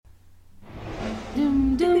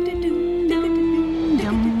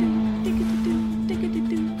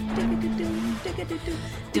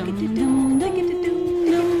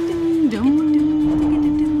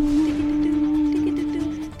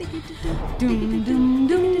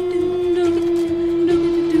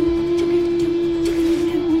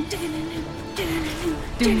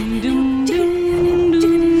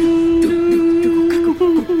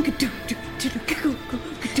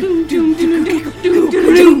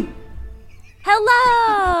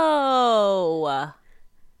Hello.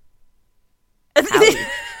 For a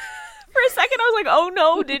second, I was like, "Oh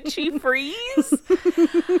no, did she freeze?"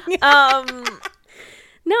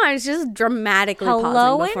 No, I was just dramatically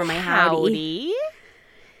Hello pausing before and my howdy.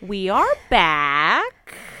 We are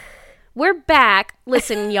back. We're back.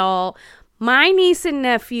 Listen, y'all. My niece and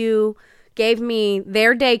nephew gave me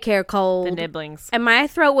their daycare cold. The nibblings. And my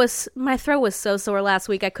throat was so sore last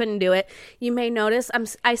week. I couldn't do it. You may notice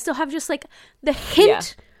I still have just like the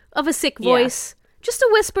hint of a sick voice. Just a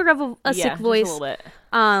whisper of a sick voice. Just a little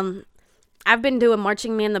bit. I've been doing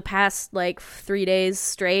marching man the past like 3 days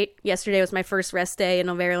straight. Yesterday was my first rest day in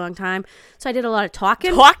a very long time. So I did a lot of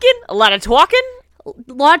talking. A lot of talking? A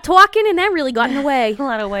lot of talking, and that really got in the way. A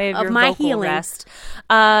lot of way of your my vocal healing. rest.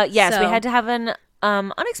 Yes, we So- had to have an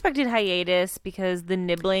unexpected hiatus because the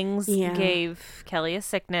nibblings gave Kelly a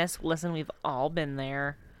sickness. Listen, we've all been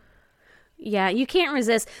there. Yeah, you can't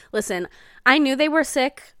resist. Listen, I knew they were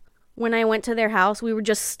sick when I went to their house. We were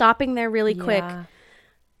just stopping there really quick.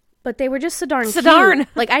 But they were just so darn cute.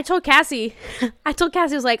 Like, I told Cassie, I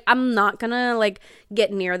was like, I'm not gonna, like,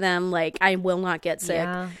 get near them. Like, I will not get sick.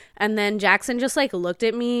 Yeah. And then Jackson just, like, looked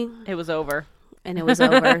at me. It was over. And it was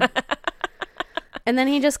over. And then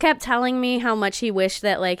he just kept telling me how much he wished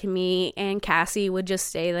that, like, me and Cassie would just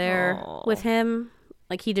stay there with him.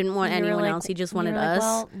 Like, he didn't want anyone else. He just wanted us.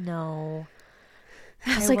 Well, no.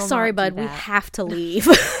 I was like, sorry, bud. We have to leave.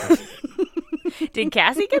 Did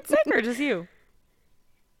Cassie get sick or just you?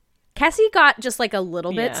 Cassie got just like a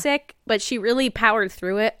little bit sick, but she really powered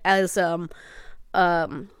through it as a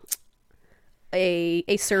servant. I was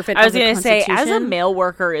of the going to say, as a Constitution. mail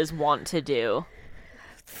worker is wont to do.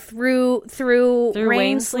 Through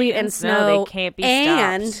rain, sleet, and snow, they can't be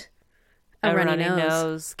and stopped. a A runny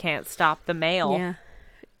nose. can't stop the mail. Yeah,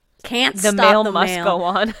 can't The stop mail the must mail. go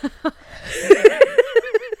on.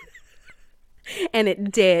 And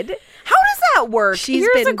it did. How does that work? She's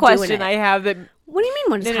Here's been a question doing it. I have that. What do you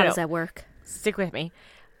mean? How No. does that work? Stick with me.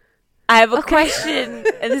 I have a question,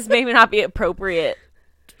 and this may not be appropriate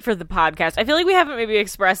for the podcast. I feel like we haven't maybe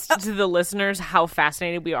expressed to the listeners how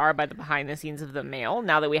fascinated we are by the behind the scenes of the mail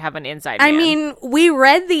now that we have an inside man. I mean, we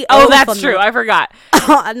read the oh, oath that's true. I forgot.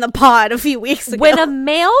 on the pod a few weeks ago. When a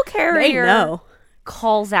mail carrier know.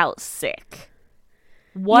 calls out sick,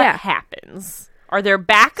 what happens? Are there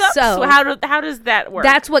backups? So, how does that work?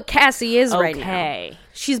 That's what Cassie is right now. Okay.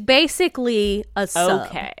 She's basically a sub.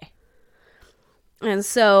 Okay. And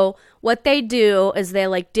so what they do is they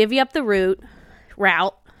like divvy up the route.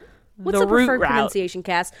 What's the route preferred route. pronunciation,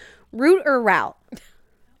 Cass? Route or route?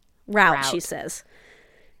 Route, she says.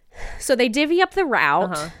 So they divvy up the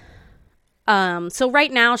route. So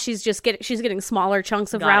right now she's getting smaller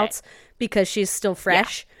chunks of Got routes because she's still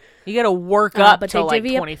fresh. You got to work up but to they like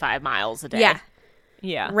divvy up- 25 miles a day. Yeah.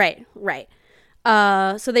 Yeah. Right.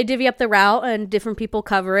 So they divvy up the route and different people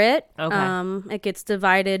cover it. Okay. It gets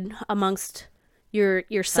divided amongst your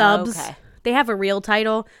subs. Okay. They have a real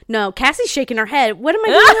title. No, Cassie's shaking her head. What am I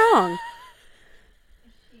doing wrong?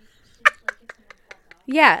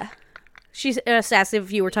 Yeah. She asked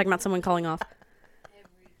if you were talking about someone calling off.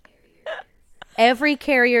 Every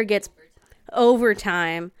carrier gets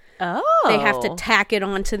overtime. Oh. They have to tack it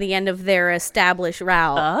on to the end of their established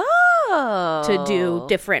route to do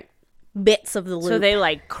different bits of the loop. So they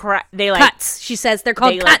like cuts. She says they're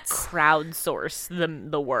called they cuts. like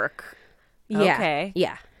crowdsource the work. Yeah. Okay.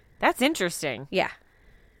 Yeah. That's interesting. Yeah.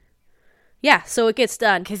 Yeah. So it gets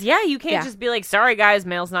done. Because you can't just be like, sorry guys,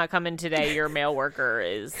 mail's not coming today. Your mail worker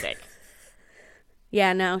is sick.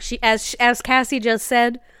 Yeah. No. She as Cassie just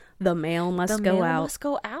said, the mail must go out. Must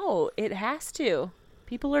go out. It has to.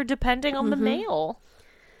 People are depending on the mail.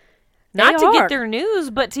 Not to get their news,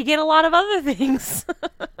 but to get a lot of other things.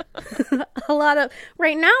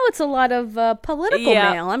 Right now it's a lot of political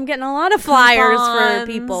mail. I'm getting a lot of flyers for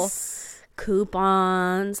people.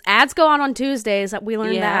 Coupons. Ads go on Tuesdays. We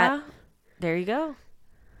learned that. There you go.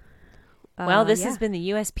 Well, this has been the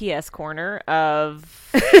USPS corner of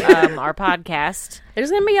our podcast. There's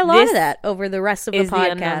going to be a lot of that over the rest of the podcast.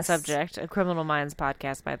 The Unknown Subject, a Criminal Minds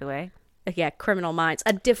podcast, by the way. Yeah, Criminal Minds,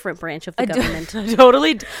 a different branch of the government. A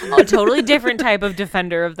totally different type of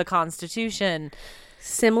defender of the Constitution.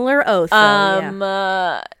 Similar oath.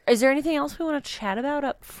 Yeah. Is there anything else we want to chat about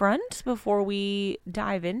up front before we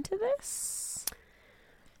dive into this?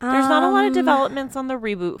 There's not a lot of developments on the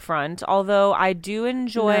reboot front, although I do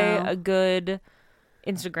enjoy a good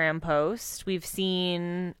Instagram post. We've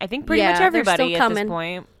seen, I think, pretty much everybody at this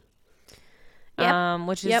point,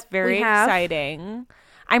 which is very exciting.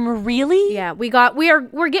 I'm really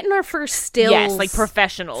we're getting our first stills. Yes, like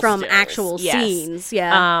professional from stills. actual scenes.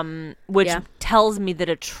 Yeah, which tells me that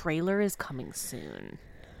a trailer is coming soon.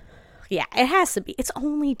 Yeah, it has to be. It's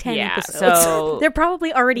only 10 episodes. So they're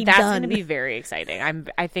probably already done. That's going to be very exciting.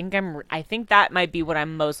 I think that might be what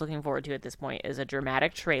I'm most looking forward to at this point is a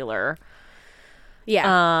dramatic trailer.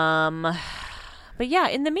 Yeah. But yeah,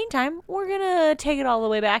 in the meantime, we're gonna take it all the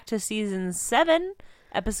way back to season 7.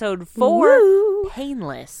 Episode 4, Woo.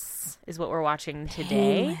 Painless, is what we're watching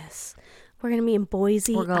today. Painless. We're going to be in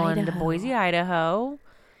Boise, We're going Idaho. to Boise, Idaho.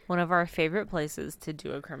 One of our favorite places to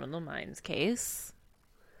do a Criminal Minds case,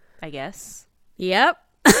 I guess. Yep.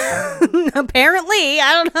 Apparently.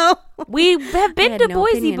 I don't know. We have been to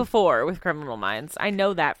Boise opinion. before with Criminal Minds. I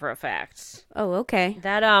know that for a fact. Oh, okay.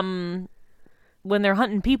 That, when they're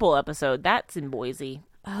hunting people episode, that's in Boise.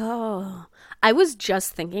 Oh, I was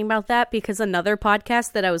just thinking about that because another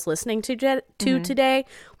podcast that I was listening to today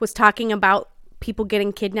was talking about people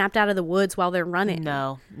getting kidnapped out of the woods while they're running.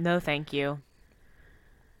 No, thank you.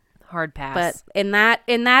 Hard pass. But in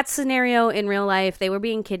that scenario in real life, they were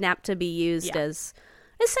being kidnapped to be used as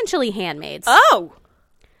essentially handmaids. Oh,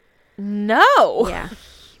 no. Yeah.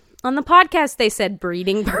 On the podcast, they said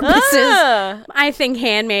breeding purposes. I think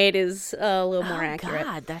handmade is a little more accurate.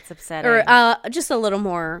 God, that's upsetting. Or just a little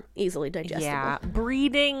more easily digestible. Yeah,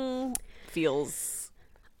 breeding feels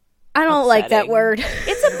I don't like that word.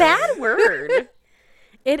 It's a bad word.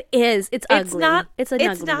 It is. It's ugly. It's an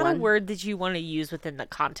ugly It's not one. a word that you want to use within the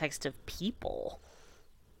context of people.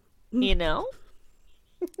 You know?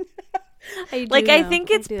 I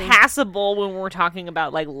think it's passable when we're talking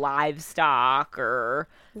about like livestock or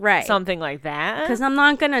something like that. Because I'm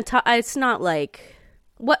not gonna talk. It's not like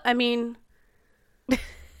what I mean.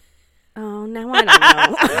 Oh, now I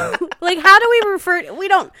don't know. Like, how do we refer?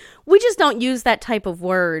 We just don't use that type of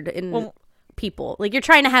word in people. Like, you're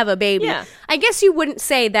trying to have a baby. Yeah. I guess you wouldn't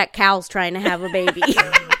say that cow's trying to have a baby.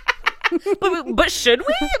 But should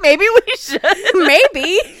we? Maybe we should.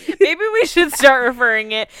 Maybe we should start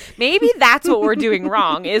referring it. Maybe that's what we're doing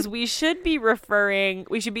wrong. Is we should be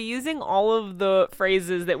using all of the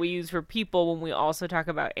phrases that we use for people when we also talk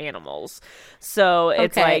about animals. So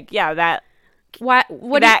it's that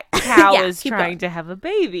cow is trying to have a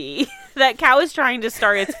baby. That cow is trying to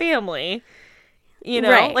start its family. You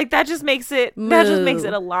know, like that just makes it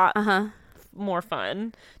a lot more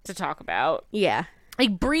fun to talk about. Yeah.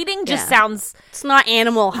 Like breeding just sounds. It's not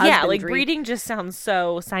animal husbandry. Yeah, like breeding just sounds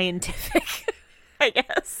so scientific, I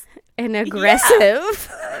guess. And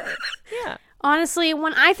aggressive. Yeah. Honestly,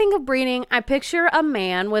 when I think of breeding, I picture a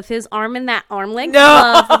man with his arm in that arm length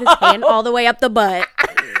glove with his hand all the way up the butt.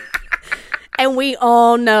 And we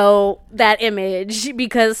all know that image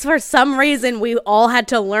because for some reason we all had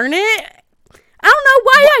to learn it. I don't know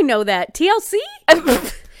why I know that. TLC?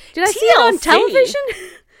 Did I see it on television?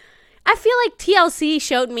 I feel like TLC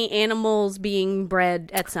showed me animals being bred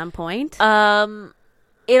at some point.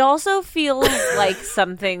 It also feels like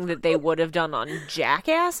something that they would have done on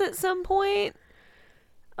Jackass at some point.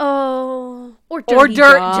 Oh, or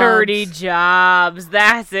Dirty Jobs.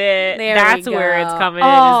 That's it. That's where it's coming in.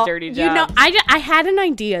 Is Dirty Jobs. You know, I had an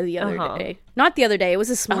idea the other day. Not the other day. It was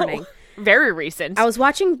this morning. Very recent. I was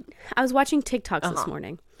watching TikToks this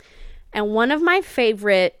morning, and one of my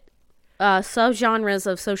favorite subgenres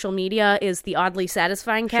of social media is the oddly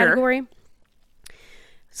satisfying category.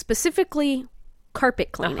 Specifically,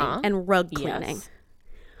 carpet cleaning and rug cleaning. Yes.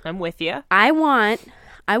 I'm with you. I want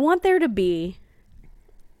there to be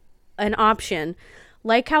an option,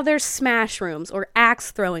 like how there's smash rooms or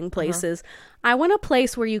axe throwing places. I want a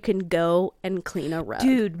place where you can go and clean a rug.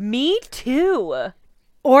 Dude, me too.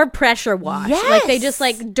 Or pressure wash. Yes. Like they just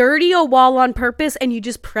like dirty a wall on purpose and you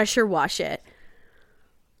just pressure wash it.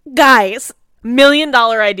 Guys. $1 million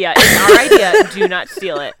idea. It's our idea. Do not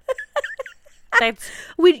steal it.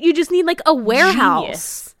 You just need like a warehouse.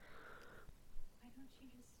 Genius.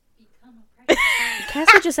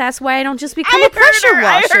 Cassie just asked why I don't just become a pressure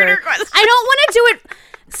washer. I heard her question. I don't want to do it.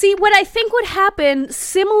 See, what I think would happen,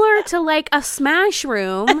 similar to like a smash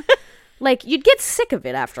room, like you'd get sick of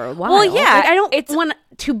it after a while. Well, yeah. Like, I don't want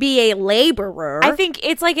to be a laborer. I think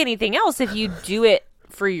it's like anything else. If you do it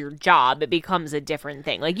for your job, it becomes a different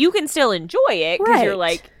thing. Like, you can still enjoy it because you're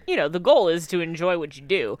like, you know, the goal is to enjoy what you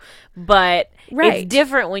do. But it's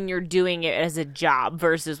different when you're doing it as a job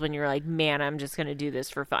versus when you're like, man, I'm just going to do this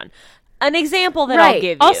for fun. An example that I'll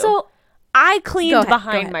give you. Also, I cleaned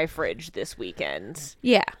behind my fridge this weekend.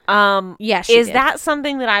 Yeah. Is that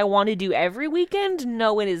something that I want to do every weekend?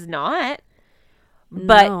 No, it is not.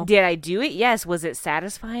 But did I do it? Yes. Was it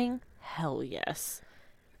satisfying? Hell yes.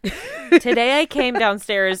 Today I came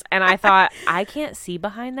downstairs and I thought, I can't see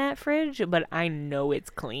behind that fridge, but I know it's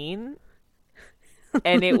clean.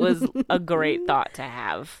 And it was a great thought to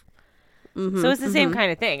have. So it's the same kind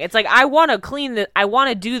of thing. It's like, I want to I want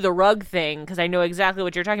to do the rug thing because I know exactly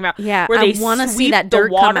what you're talking about. Yeah, where I want to see that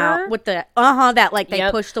dirt come out with the that like they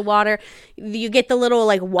push the water. You get the little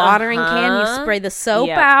like watering can. You spray the soap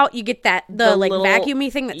out. You get the like little vacuumy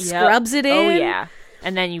thing that scrubs it in. Oh yeah,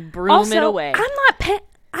 and then you broom it away.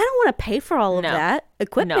 I don't want to pay for all of that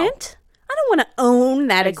equipment. I don't want to own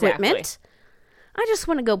that equipment. I just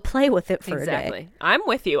want to go play with it for a day. I'm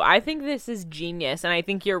with you. I think this is genius, and I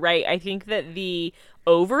think you're right. I think that the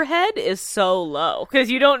overhead is so low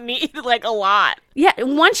because you don't need like a lot. Yeah,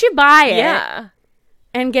 once you buy it,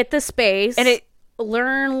 and get the space, and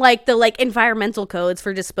learn like the environmental codes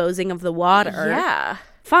for disposing of the water. Yeah,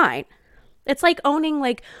 fine. It's like owning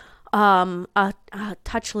like a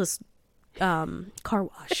touchless car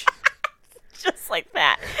wash. Just like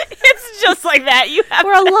that. It's just like that.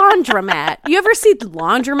 Or a laundromat. You ever see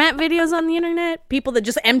laundromat videos on the internet? People that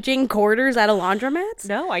just emptying quarters out of laundromats?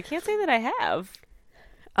 No, I can't say that I have.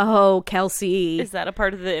 Oh, Kelsey. Is that a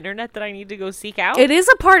part of the internet that I need to go seek out? It is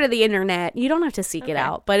a part of the internet. You don't have to seek it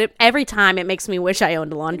out. But every time it makes me wish I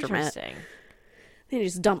owned a laundromat. Interesting. Then you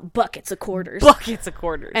just dump buckets of quarters.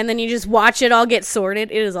 And then you just watch it all get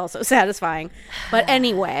sorted. It is also satisfying. But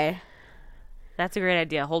anyway. That's a great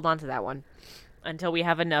idea. Hold on to that one. Until we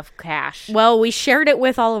have enough cash. Well, we shared it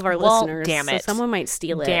with all of our listeners. Damn it. So someone might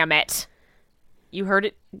steal it. Damn it. You heard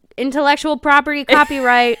it. Intellectual property,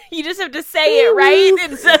 copyright. You just have to say it, right?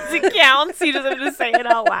 It says it counts. You just have to say it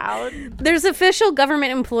out loud. There's an official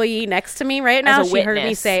government employee next to me right now. She heard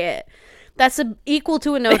me say it. That's equal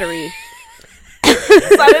to a notary.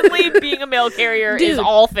 Suddenly, being a mail carrier is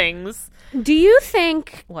all things. Do you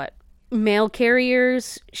think... What? Mail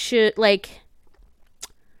carriers should, like,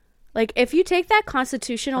 if you take that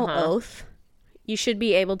constitutional oath, you should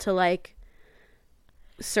be able to, like,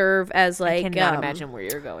 serve as, like... I cannot imagine where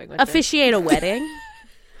you're going with officiate a wedding.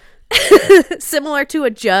 Similar to a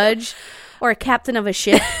judge or a captain of a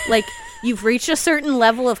ship. Like, you've reached a certain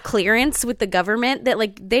level of clearance with the government that,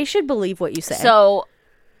 like, they should believe what you say. So,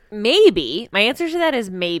 maybe. My answer to that is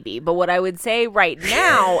maybe. But what I would say right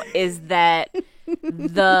now is that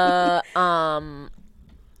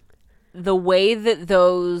the way that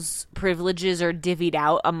those privileges are divvied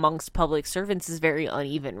out amongst public servants is very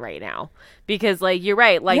uneven right now. Because, like, you're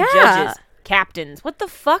right, like judges, captains. What the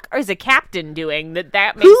fuck is a captain doing that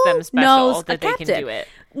makes them special that they can do it?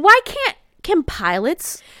 Why can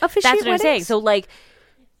pilots officiate That's what weddings? I'm saying. So, like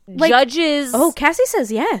judges... Oh, Cassie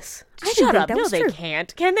says yes. Shut up. No, they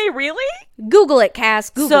can't. Can they really? Google it, Cass.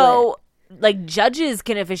 Google it. Like, judges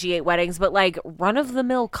can officiate weddings, but, like,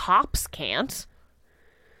 run-of-the-mill cops can't.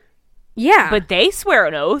 Yeah. But they swear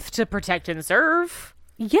an oath to protect and serve.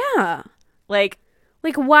 Yeah. Like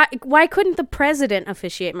why couldn't the president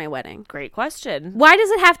officiate my wedding? Great question. Why does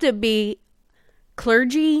it have to be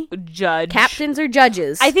clergy, judge, captains, or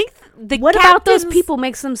judges? I think what about those people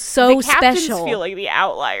makes them so the special? Captains feel like the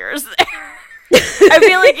outliers there. I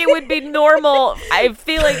feel like it would be normal. I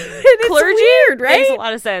feel like clergy weird, right? Makes a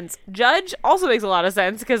lot of sense. Judge also makes a lot of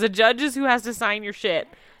sense because a judge is who has to sign your shit.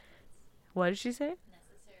 What did she say?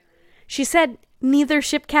 She said neither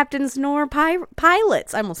ship captains nor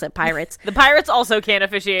pilots. I almost said pirates. The pirates also can't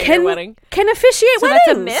officiate your wedding. Can officiate weddings.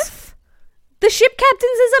 That's a myth? The ship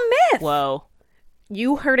captains is a myth. Whoa.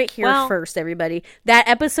 You heard it here first, everybody. That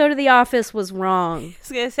episode of The Office was wrong. I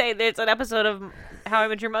was going to say, there's an episode of How I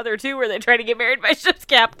Met Your Mother, too, where they try to get married by ship's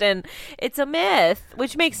captain. It's a myth,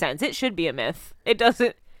 which makes sense. It should be a myth. It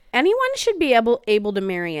doesn't... Anyone should be able to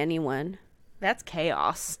marry anyone. That's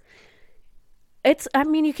chaos.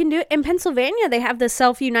 You can do it. In Pennsylvania, they have the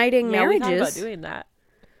self-uniting marriages. We thought about doing that.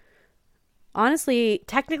 Honestly...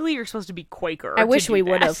 Technically, you're supposed to be Quaker. I wish we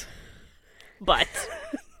would have. But...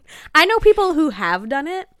 I know people who have done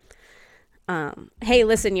it. Hey,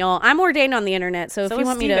 listen, y'all. I'm ordained on the internet, so if you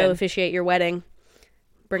want me to officiate your wedding,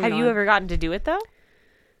 bring it on. Have you ever gotten to do it, though?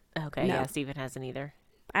 Okay, no. Yeah, Steven hasn't either.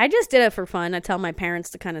 I just did it for fun. I tell my parents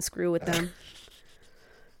to kind of screw with them.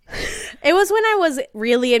 It was when I was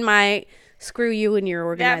really in my screw you and your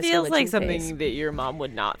organized That feels like something phase. that your mom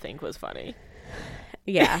would not think was funny.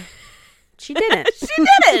 Yeah. She didn't. She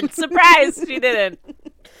didn't. Surprise, she didn't.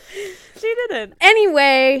 She didn't.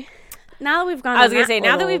 Anyway, now that we've gone I was going to say,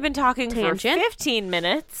 now that we've been talking tangent. for 15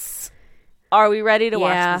 minutes, are we ready to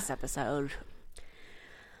watch this episode?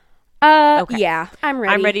 Okay. Yeah, I'm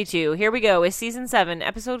ready. I'm ready too. Here we go with season 7,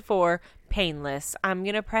 episode 4, Painless. I'm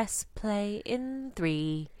going to press play in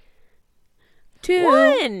 3, 2,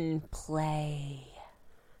 1, play.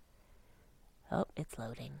 Oh, it's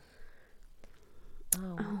loading.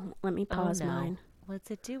 Oh, let me pause mine. What's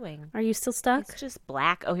it doing? Are you still stuck? It's just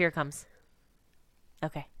black. Oh, here it comes.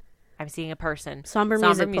 Okay. I'm seeing a person. Somber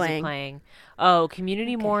music playing. Oh,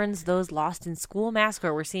 community mourns those lost in school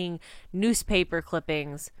massacre. We're seeing newspaper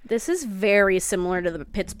clippings. This is very similar to the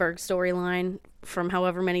Pittsburgh storyline from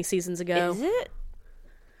however many seasons ago. Is it?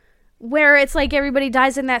 Where it's like everybody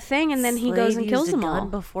dies in that thing and then he goes and kills them all.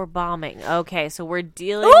 Before bombing. Okay, so we're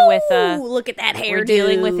dealing with a... look at that hairdo. We're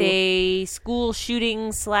dealing with a school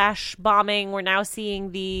shooting / bombing. We're now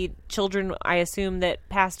seeing the children, I assume, that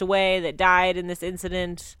passed away, that died in this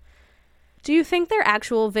incident. Do you think they're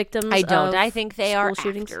actual victims? I don't. I think they are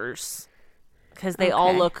shootings? actors. Because they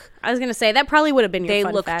all look... I was going to say, that probably would have been your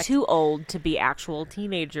fun fact. They look too old to be actual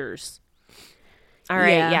teenagers. All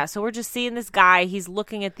right, yeah. So we're just seeing this guy. He's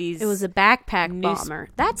looking at these... It was a backpack bomber.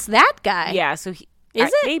 That's that guy. Yeah, so... Is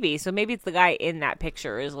it? Maybe. So maybe it's the guy in that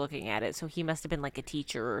picture is looking at it. So he must have been like a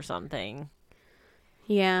teacher or something.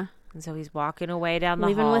 Yeah. And so he's walking away down the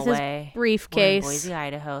Leaving hallway. with his briefcase. We're in Boise,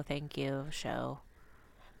 Idaho. Thank you, show.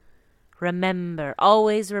 Remember.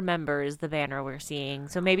 Always remember is the banner we're seeing.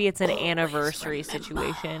 So maybe it's an anniversary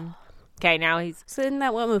situation. Okay, now he's... So isn't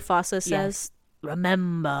that what Mufasa says? Yes.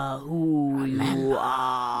 Remember who you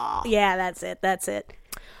are. Yeah, that's it.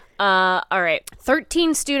 All right.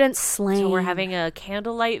 13 students slain. So we're having a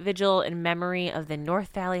candlelight vigil in memory of the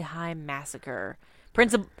North Valley High massacre.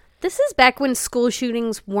 This is back when school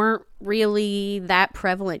shootings weren't really that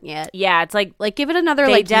prevalent yet. Yeah, it's like give it another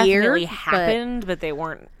they year. Definitely happened, but they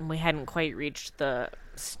weren't. We hadn't quite reached the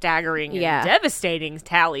staggering and devastating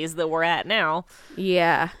tallies that we're at now.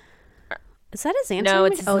 Yeah. Is that his answer? No,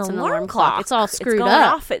 it's an alarm clock. It's all screwed it's going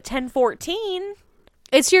up. off at 10:14.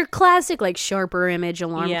 It's your classic sharper image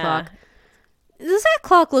alarm clock. Does that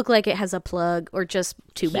clock look like it has a plug or just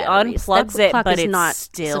two batteries? Unplugs it, but it's not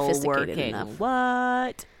still working. Enough.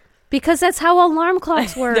 What? Because that's how alarm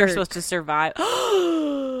clocks work. They're supposed to survive.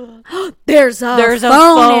 There's a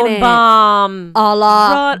phone bomb. A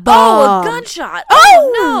la bomb. Oh, a gunshot.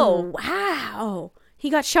 Oh, no. Wow. He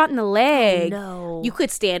got shot in the leg. Oh, no. You could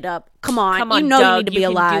stand up. Come on. Doug, you need to be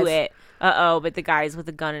alive. Can do it. Uh-oh, but the guy's with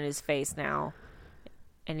a gun in his face now.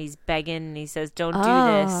 And he's begging, and he says, don't do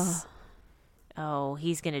this. Oh,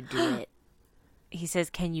 he's going to do it. He says,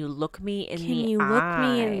 can you look me in the eye? Can you look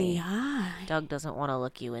me in the eye? Doug doesn't want to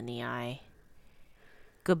look you in the eye.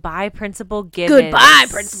 Goodbye, Principal Gibbons. Goodbye,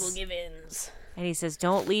 Principal Gibbons. And he says,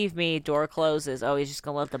 don't leave me. Door closes. Oh, he's just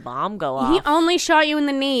going to let the bomb go off. He only shot you in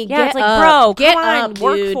the knee. Yeah, Get it's like, up. bro, Get come on, up,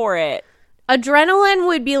 work dude. for it. Adrenaline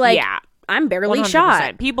would be like, yeah, I'm barely 100%.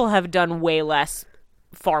 shot. People have done way less,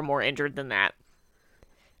 far more injured than that.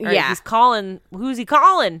 Right, yeah. he's calling. Who's he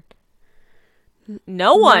calling?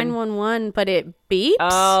 No one. 911, but it beeps?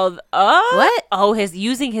 Oh. What? Oh,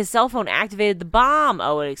 using his cell phone activated the bomb.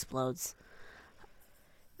 Oh, it explodes.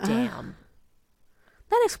 Damn.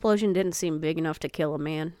 That explosion didn't seem big enough to kill a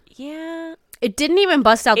man. Yeah. It didn't even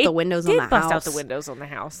bust out the windows on the house. It did bust out the windows on the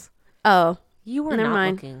house. Oh. You were Never not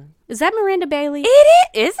mind. looking. Is that Miranda Bailey?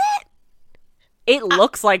 Is it? It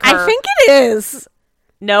looks like her. I think it is.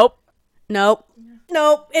 Nope,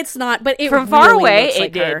 it's not. But it from far really away, looks it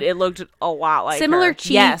like did. her. It looked a lot like Similar her. cheeks,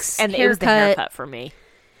 yes, and it was the haircut for me.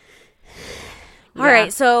 All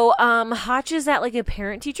right, so Hotch is at like a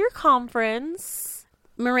parent-teacher conference.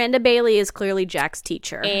 Miranda Bailey is clearly Jack's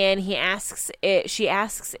teacher, and she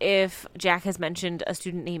asks if Jack has mentioned a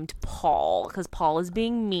student named Paul because Paul is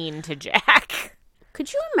being mean to Jack.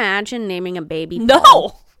 Could you imagine naming a baby Paul?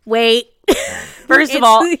 No. Wait. First of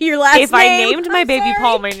all, your last if name? I named my baby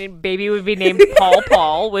Paul, my baby would be named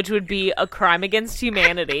Paul, which would be a crime against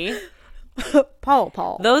humanity.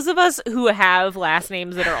 Paul. Those of us who have last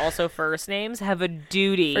names that are also first names have a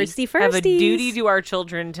duty. Have a duty to our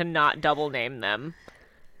children to not double name them.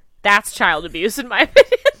 That's child abuse, in my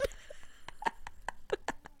opinion.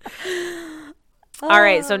 All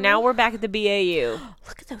right, so now we're back at the BAU.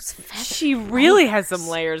 Look at those feathers. She really has some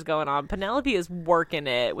layers going on. Penelope is working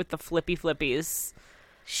it with the flippy flippies.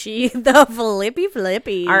 The flippy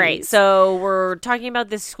flippies. All right, so we're talking about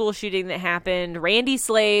this school shooting that happened. Randy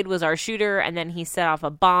Slade was our shooter, and then he set off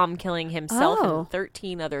a bomb, killing himself and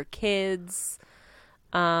 13 other kids.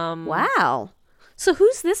 Wow. So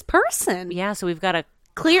who's this person? Yeah, so we've got a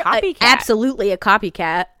Clear, absolutely a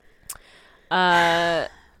copycat. That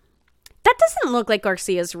doesn't look like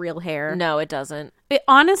Garcia's real hair. No, it doesn't. It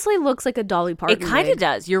honestly looks like a Dolly Parton. It kind of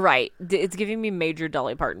does. You're right. It's giving me major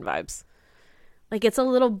Dolly Parton vibes. Like, it's a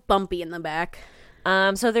little bumpy in the back.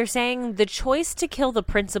 So they're saying the choice to kill the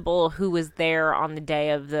principal who was there on the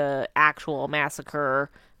day of the actual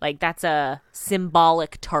massacre, like, that's a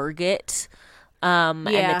symbolic target. And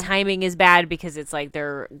the timing is bad because it's like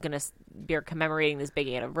they're commemorating this big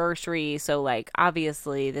anniversary. So, like,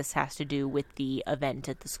 obviously this has to do with the event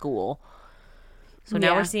at the school. So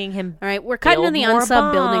now we're seeing him. All right, we're cutting to the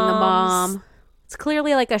unsub building the bomb. It's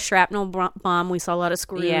clearly like a shrapnel bomb. We saw a lot of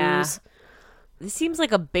screws. Yeah. This seems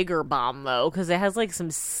like a bigger bomb, though, because it has, like, some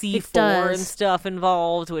C4 and stuff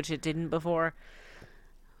involved, which it didn't before.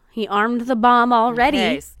 He armed the bomb already.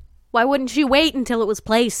 Okay. Why wouldn't you wait until it was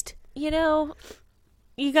placed? You know,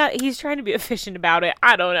 he's trying to be efficient about it.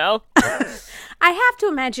 I don't know. I have to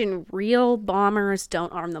imagine real bombers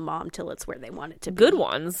don't arm the bomb till it's where they want it to be. Good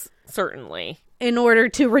ones, certainly. In order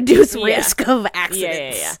to reduce risk of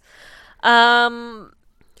accidents. Yeah.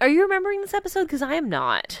 Are you remembering this episode? Because I am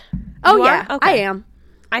not. Oh, yeah. Okay. I am.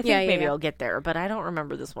 I think maybe I'll get there, but I don't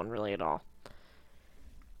remember this one really at all.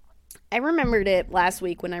 I remembered it last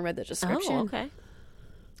week when I read the description. Oh, okay.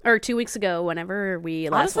 Or 2 weeks ago, whenever we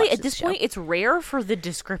last Honestly, at this point, it's rare for the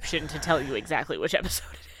description to tell you exactly which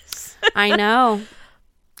episode it is. I know.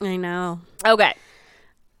 Okay.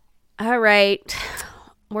 All right.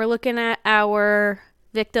 We're looking at our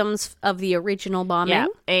victims of the original bombing. Yeah,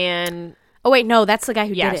 and... Oh, wait, no, that's the guy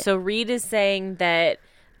who did it. So Reed is saying that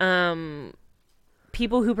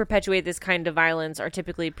people who perpetuate this kind of violence are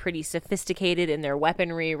typically pretty sophisticated in their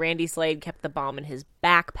weaponry. Randy Slade kept the bomb in his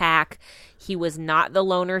backpack. He was not the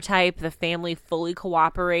loner type. The family fully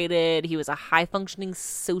cooperated. He was a high-functioning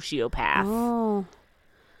sociopath. Oh.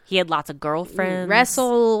 He had lots of girlfriends. He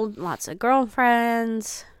wrestled, lots of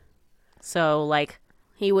girlfriends. So, like...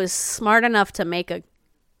 He was smart enough to make a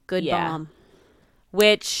good bomb.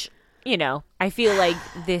 Which... You know, I feel like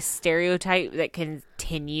this stereotype that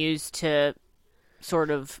continues to sort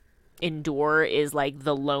of endure is like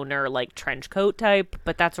the loner, like trench coat type,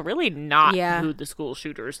 but that's really not who the school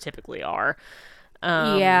shooters typically are.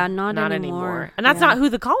 Not anymore. And that's not who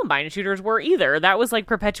the Columbine shooters were either. That was like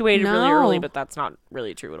perpetuated really early, but that's not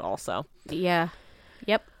really true at all. So yeah,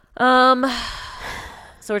 yep. So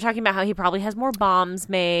we're talking about how he probably has more bombs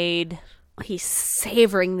made. He's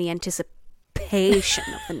savoring the anticipation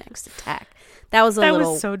of the next attack. That was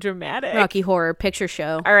so dramatic. Rocky Horror Picture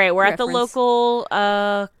Show. All right, we're at the local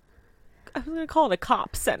I'm gonna call it a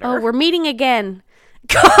cop center. Oh, we're meeting again.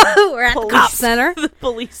 We're at the cop center. The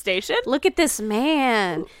police station. Look at this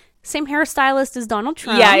man. Same hairstylist as Donald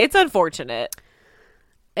Trump. Yeah, it's unfortunate.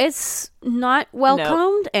 It's not well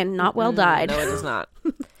combed and not well dyed. No, it is not.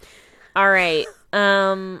 All right.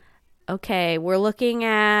 Okay, we're looking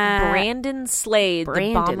at Brandon Slade,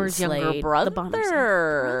 the bomber's younger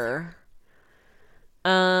brother.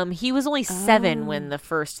 He was only 7 when the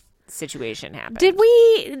first situation happened. Did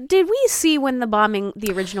we see when the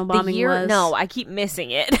original bombing was? No, I keep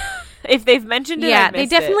missing it. If they've mentioned it, I they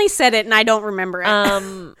definitely said it, and I don't remember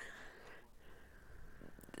it.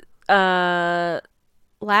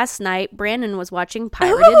 Last night, Brandon was watching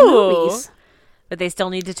pirated movies. But they still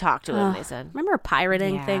need to talk to him, they said. Remember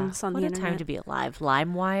pirating things on the internet? What a time to be alive.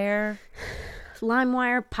 LimeWire,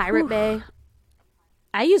 Pirate Bay.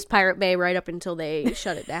 I used Pirate Bay right up until they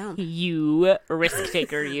shut it down. You risk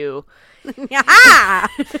taker, you. All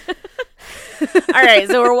right,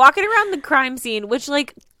 so we're walking around the crime scene, which,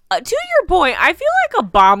 like, to your point, I feel like a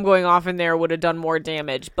bomb going off in there would have done more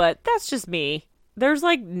damage, but that's just me. There's,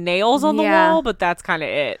 like, nails on the wall, but that's kind of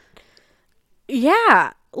it.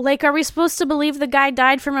 Yeah. Like, are we supposed to believe the guy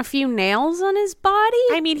died from a few nails on his body?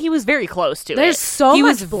 I mean, he was very close to it. There's so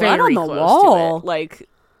much blood on the wall. Like,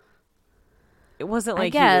 it wasn't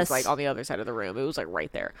like he was, like, on the other side of the room. It was, like, right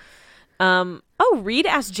there. Reed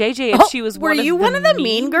asked JJ if she was one of the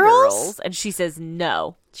mean girls? And she says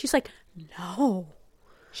no. She's like, no.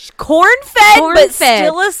 Corn-fed, but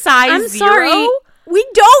still a size I'm 0? Sorry. We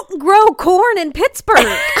don't grow corn in Pittsburgh.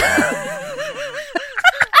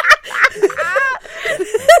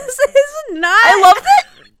 This is not. I love that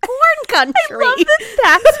corn country. I love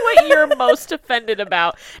that that's what you're most offended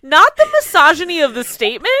about. Not the misogyny of the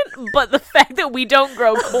statement, but the fact that we don't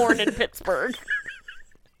grow corn in Pittsburgh.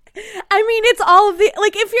 I mean, it's all of the,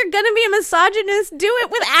 like, if you're gonna be a misogynist, do it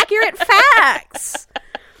with accurate facts.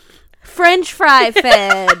 French fry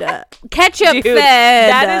fed, ketchup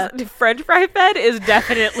fed. French fry fed is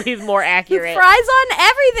definitely more accurate. Fries on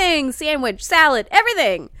everything, sandwich, salad,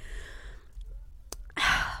 everything.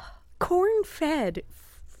 Corn fed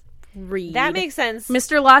Reed. That makes sense.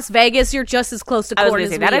 Mr. Las Vegas, you're just as close to I was court going as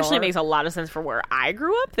to say, we that actually are. makes a lot of sense for where I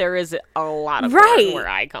grew up. There is a lot of court where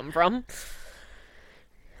I come from.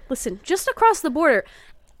 Listen, just across the border.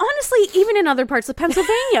 Honestly, even in other parts of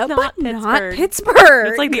Pennsylvania, not but Pittsburgh. not Pittsburgh.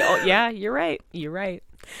 It's like yeah, you're right. You're right.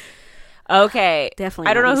 Okay. Definitely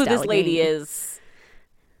I don't know not who East this lady Allegheny. is.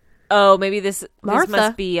 Oh, maybe this Martha.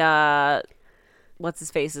 must be what's his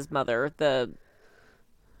face's mother, the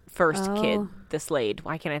first kid, the Slade.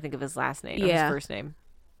 Why can't I think of his last name? Or his first name.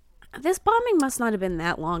 This bombing must not have been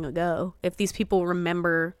that long ago. If these people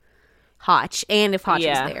remember Hotch, and if Hotch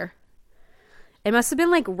was there, it must have been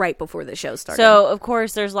like right before the show started. So of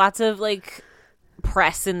course, there's lots of like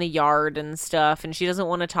press in the yard and stuff, and she doesn't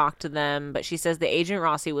want to talk to them, but she says the agent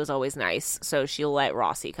Rossi was always nice, so she'll let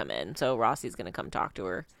Rossi come in. So Rossi's gonna come talk to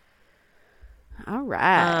her. All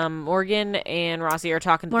right. Morgan and Rossi are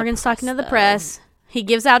talking to Morgan's the press, talking to the press. He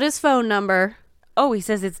gives out his phone number. Oh, he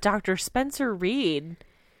says it's Dr. Spencer Reed.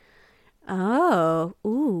 Oh.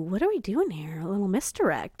 Ooh, what are we doing here? A little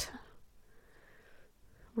misdirect.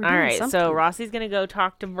 All right, so Rossi's going to go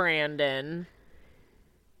talk to Brandon.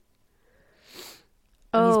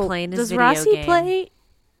 Oh, he's playing his does video Rossi game. play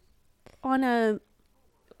on a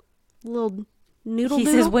little noodle He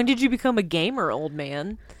doodle? says, when did you become a gamer, old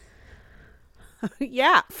man?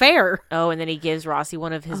 Yeah, fair. Oh, and then he gives Rossi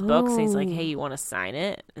one of his books, and he's like, hey, you want to sign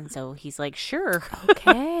it? And so he's like, sure.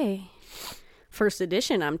 Okay. First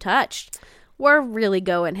edition, I'm touched. We're really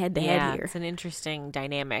going head to head here. It's an interesting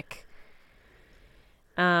dynamic.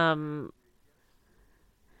 Ooh,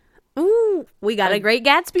 we got a Great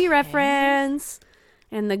Gatsby reference.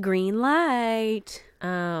 And the green light.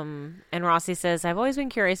 And Rossi says, I've always been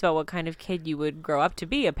curious about what kind of kid you would grow up to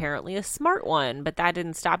be. Apparently a smart one, but that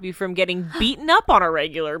didn't stop you from getting beaten up on a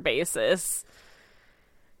regular basis.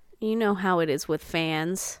 You know how it is with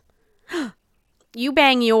fans. You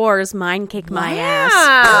bang yours, mine kick my ass.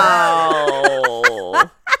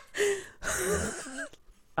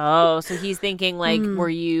 Oh, so he's thinking, like, were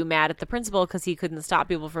you mad at the principal because he couldn't stop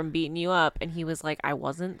people from beating you up? And he was like, I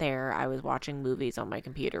wasn't there. I was watching movies on my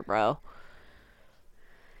computer, bro.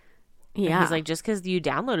 Yeah. And he's like, just because you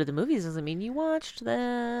downloaded the movies doesn't mean you watched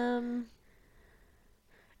them.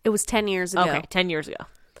 It was 10 years ago. Okay, 10 years ago.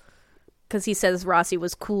 Because he says Rossi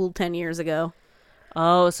was cool 10 years ago.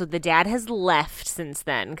 Oh, so the dad has left since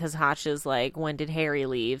then, because Hotch is like, when did Harry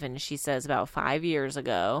leave? And she says about 5 years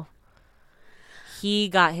ago. He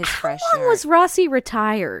got his fresh How long was Rossi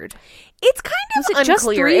retired? It's kind of Was it just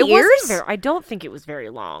unclear. 3 It years? wasn't I don't think it was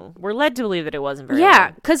very long. We're led to believe that it wasn't very Yeah,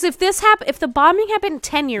 long. because if the bombing happened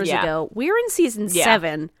 10 years ago, we're in season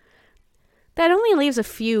 7. That only leaves a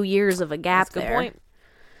few years of a gap That's a good there. point.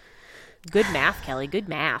 Good math, Kelly. Good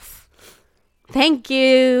math. Thank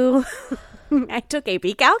you. I took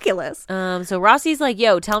AP Calculus. So Rossi's like,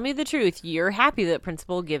 yo, tell me the truth. You're happy that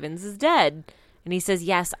Principal Givens is dead. And he says,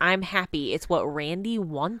 yes, I'm happy. It's what Randy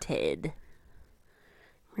wanted.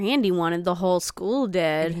 Randy wanted the whole school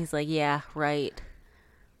dead. And he's like, yeah, right.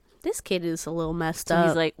 This kid is a little messed So up.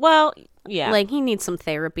 he's like, well, yeah. Like, he needs some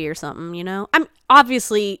therapy or something, you know? I'm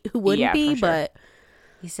obviously, who wouldn't be, for sure. but...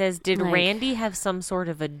 He says, did like- Randy have some sort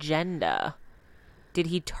of agenda? Did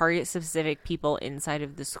he target specific people inside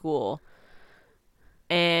of the school?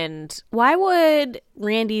 And... Why would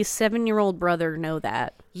Randy's 7-year-old brother know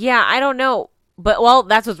that? yeah, I don't know. But, well,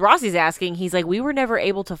 that's what Rossi's asking. He's like, we were never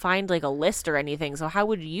able to find, like, a list or anything, so how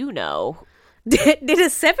would you know? Did a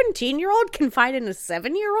 17-year-old confide in a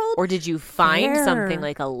 7-year-old? Or did you find Fair. something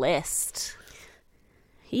like a list?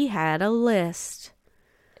 He had a list.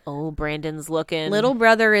 Oh, Brandon's looking. Little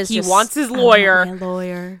brother is He just... wants his I lawyer. want my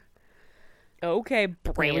lawyer. Okay,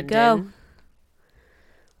 There Brandon. we go.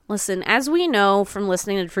 Listen, as we know from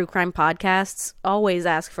listening to true crime podcasts, always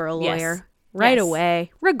ask for a lawyer. Yes. Right Yes.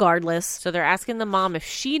 away, regardless. So they're asking the mom if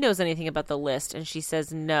she knows anything about the list, and she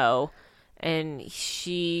says no. And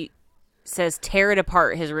she says tear it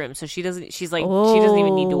apart, his room. So she doesn't. She's like, she doesn't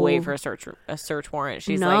even need to wait for a search warrant.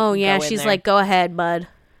 She's like, no, yeah, go in she's there. like, go ahead, bud.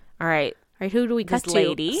 all right, All right, who do we cut this to?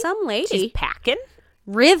 lady, Some lady. she's packing.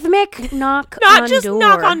 Rhythmic knock Not on just door.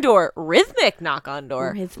 knock on door, rhythmic knock on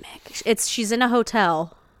door. Rhythmic. She's in a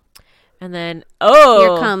hotel. And then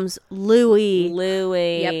Here comes Louie.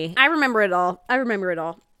 Louie. Yep. I remember it all. Are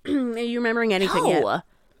you remembering anything yet? All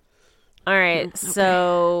right,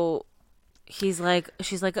 so she's like,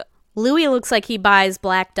 Louis looks like he buys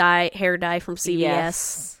black hair dye from CVS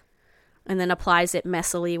yes, and then applies it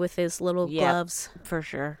messily with his little Yep. gloves. for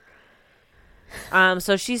sure.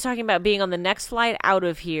 So she's talking about being on the next flight out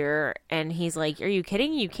of here, and he's like, "Are you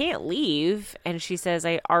kidding? You can't leave." And she says,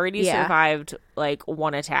 "I already survived like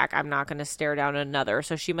one attack. I'm not going to stare down another."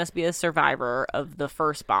 So she must be a survivor of the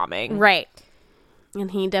first bombing, right?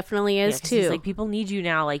 And he definitely is too. He's like, "People need you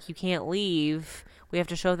now. Like, you can't leave. We have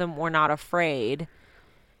to show them we're not afraid."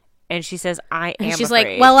 And she says, "I am." And she's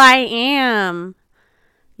afraid. Like, "Well, I am."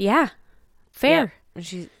 Yeah, fair. Yeah. And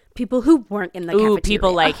she's. People who weren't in the cafeteria.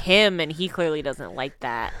 People like him, and he clearly doesn't like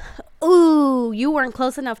that. Ooh, you weren't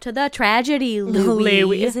close enough to the tragedy,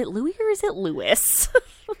 Louis. Is it Louis or is it Louis?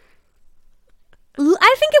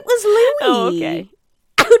 I think it was Louis. Oh, okay.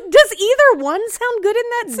 Does either one sound good in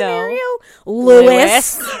that scenario? No.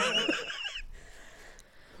 Louis.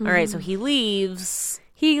 All right, so he leaves.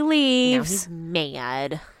 He leaves. Now he's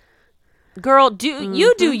mad. Girl,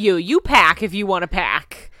 you do you. You pack if you want to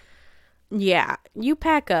pack. Yeah, you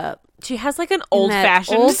pack up. She has like an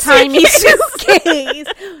old-fashioned old-timey suitcase.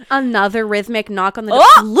 Another rhythmic knock on the door.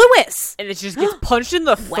 Oh! Louis! And it just gets punched in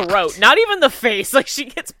the throat. Not even the face. Like, she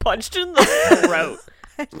gets punched in the throat.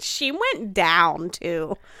 She went down,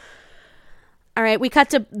 too. All right, we cut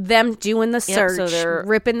to them doing the search. So they're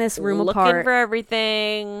ripping this room apart. Looking for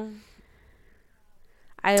everything.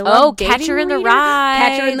 I love Catcher in the Rye.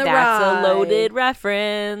 Catcher in the Rye. That's a loaded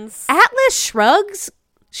reference. Atlas shrugged.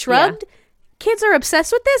 Yeah. Kids are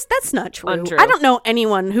obsessed with this? That's not true. Untrue. I don't know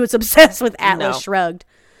anyone who's obsessed with Atlas Shrugged.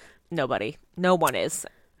 Nobody. No one is.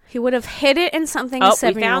 He would have hid it in something a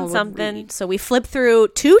 7-year-old we found something. Read. So we flip through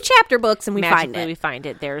 2 chapter books and we find it. We find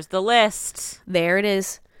it. There's the list. There it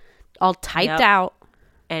is. All typed out.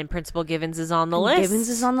 And Principal Givens is on the list. Givens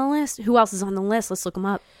is on the list. Who else is on the list? Let's look him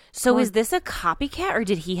up. So is this a copycat or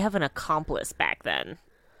did he have an accomplice back then?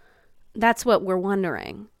 That's what we're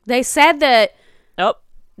wondering. They said that...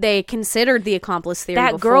 They considered the accomplice theory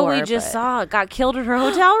That girl we just saw got killed in her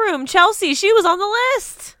hotel room. Chelsea, she was on the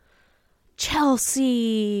list.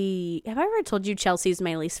 Chelsea. Have I ever told you Chelsea's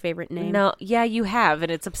my least favorite name? No, yeah, you have,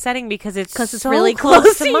 and it's upsetting because it's so really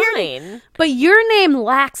close to mine. But your name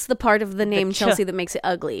lacks the part of the name Chelsea that makes it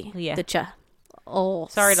ugly. Yeah. The cha. Oh.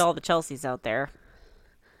 Sorry to all the Chelseas out there.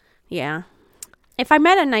 Yeah. If I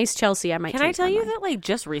met a nice Chelsea, I might Can I tell you that, like,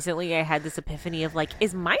 just recently I had this epiphany of, like,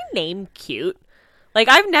 is my name cute? Like,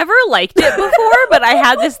 I've never liked it before, but I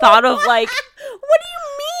had this thought of, like... What do you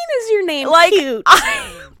mean is your name cute? What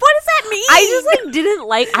does that mean? I just, like, didn't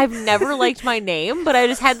like... I've never liked my name, but I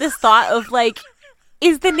just had this thought of, like,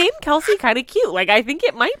 is the name Kelsey kind of cute? Like, I think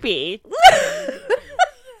it might be. All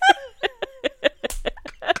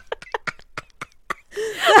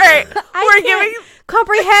right, we're giving...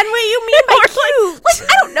 comprehend what you mean by cute. Like,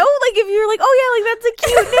 I don't know, like, if you're like, oh, yeah, like, that's a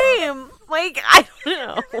cute name. Like, I don't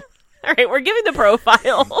know. All right, we're giving the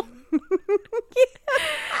profile.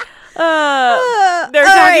 They're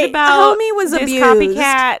talking about homie was this abused.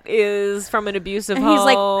 Copycat is from an abusive home. He's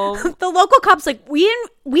like, the local cop's like, we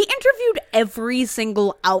interviewed every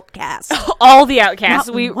single outcast. All the outcasts.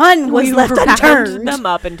 One was left unturned. Them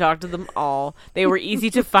up and talked to them all. They were easy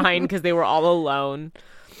to find because they were all alone.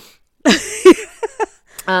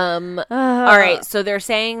 All right, so they're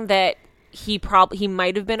saying that he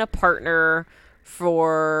might have been a partner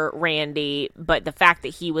for Randy, but the fact that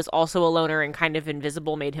he was also a loner and kind of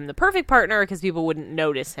invisible made him the perfect partner because people wouldn't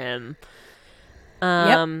notice him.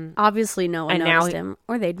 Obviously no one noticed him,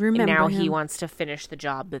 or they'd remember now him. He wants to finish the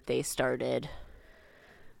job that they started.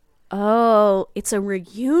 Oh, it's a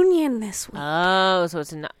reunion this week. Oh, so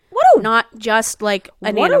it's not... Not just like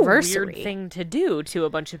an anniversary. What a weird thing to do to a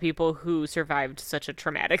bunch of people who survived such a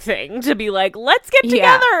traumatic thing. To be like, let's get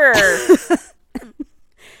together!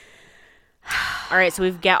 All right, so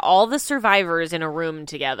we've got all the survivors in a room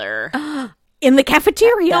together. In the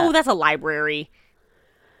cafeteria. No, that's a library.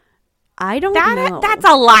 I don't know. That's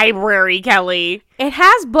a library, Kelly. It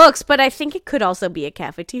has books, but I think it could also be a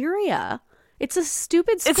cafeteria. It's a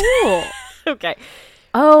stupid school. Okay.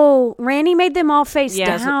 Oh, Randy made them all face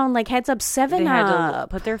down, like heads up, 7-Up. They had to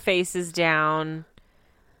put their faces down.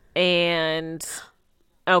 And,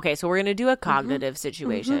 okay, so we're going to do a cognitive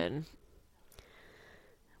situation.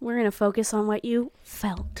 We're going to focus on what you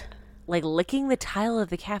felt. Like licking the tile of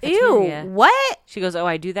the cafeteria. Ew, what? She goes, oh,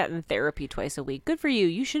 I do that in therapy twice a week. Good for you.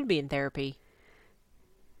 You should be in therapy.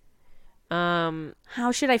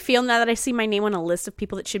 How should I feel now that I see my name on a list of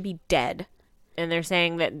people that should be dead? And they're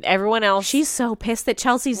saying that everyone else... She's so pissed that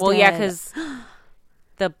Chelsea's dead. Well, yeah, because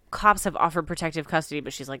the cops have offered protective custody,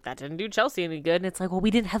 but she's like, that didn't do Chelsea any good. And it's like, well, we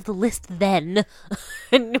didn't have the list then.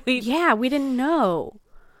 And we didn't know.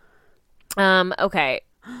 Okay.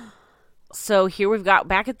 So here we've got,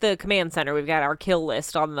 back at the command center, we've got our kill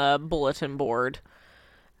list on the bulletin board.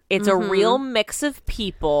 It's a real mix of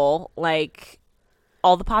people. Like,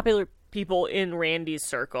 all the popular people in Randy's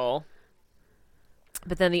circle.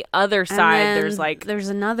 But then the other side, there's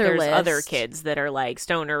another list. Other kids that are like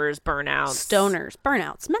stoners,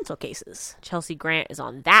 burnouts, mental cases. Chelsea Grant is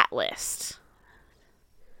on that list.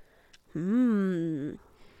 And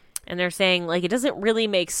they're saying, like, it doesn't really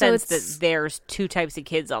make sense that there's two types of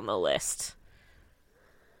kids on the list.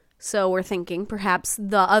 So we're thinking perhaps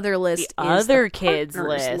the other list the is other the kids'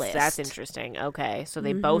 list. That's interesting. Okay, so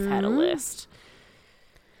they both had a list.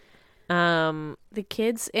 The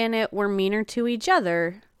kids in it were meaner to each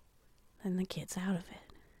other than the kids out of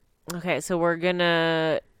it. Okay, so we're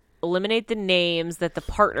gonna eliminate the names that the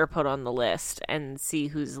partner put on the list and see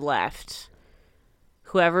who's left.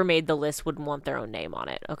 Whoever made the list would want their own name on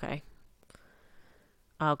it. Okay.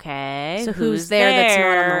 So who's there that's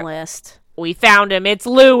not on the list? We found him. It's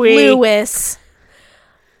Louis. Louis.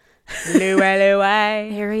 Louis.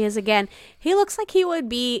 Here he is again. He looks like he would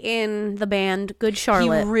be in the band Good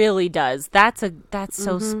Charlotte. He really does. That's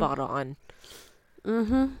so spot on.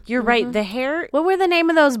 You're right. The hair. What were the name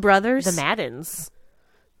of those brothers? The Maddens.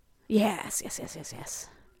 Yes.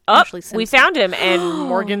 Oh, we found him, and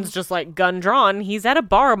Morgan's just like gun drawn. He's at a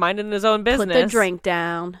bar minding his own business. Put the drink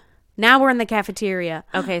down. Now we're in the cafeteria.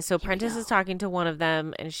 Okay, so Prentice is talking to one of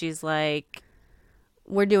them, and she's like,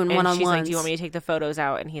 we're doing one-on-ones. She's like, do you want me to take the photos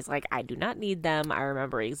out? And he's like, I do not need them. I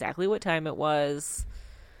remember exactly what time it was.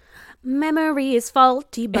 Memory is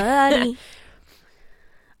faulty, buddy.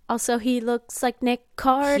 Also, he looks like Nick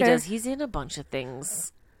Carter. He does. He's in a bunch of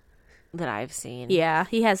things that I've seen. Yeah,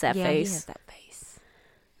 he has that face. He has that face.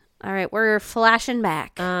 All right, we're flashing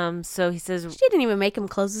back. So he says... She didn't even make him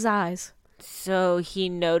close his eyes. So he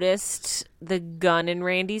noticed the gun in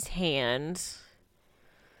Randy's hand,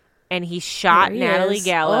 and he shot Natalie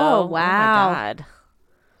Gallo. Oh, wow. Oh, my God.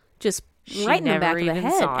 Just right in the back of the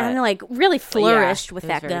head. And like really flourished with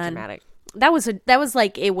that gun. Dramatic. That was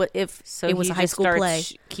like it was a high school play.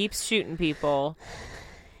 Keeps shooting people.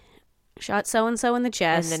 Shot so-and-so in the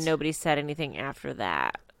chest. And then nobody said anything after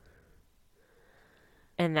that.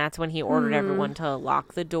 And that's when he ordered everyone to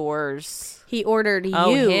lock the doors. He ordered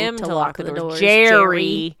him to lock the doors.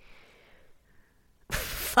 Jerry.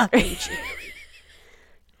 Fucking Jerry.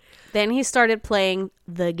 Then he started playing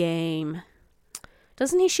the game.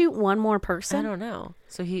 Doesn't he shoot one more person? I don't know.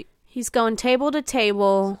 So he's going table to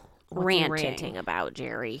table, ranting about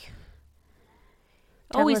Jerry.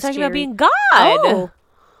 Tell he's talking Jerry. about being God. Oh.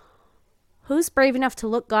 Who's brave enough to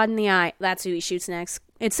look God in the eye? That's who he shoots next.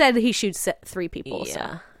 It said that he shoots 3 people.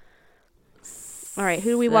 Yeah. So. All right,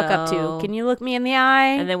 who do we walk up to? Can you look me in the eye?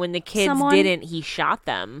 And then when the kids didn't, he shot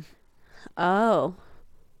them. Oh.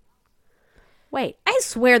 Wait, I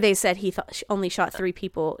swear they said he only shot 3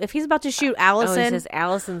 people. If he's about to shoot Allison... he says,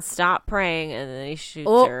 Allison, stop praying, and then he shoots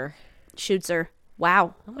her. Shoots her.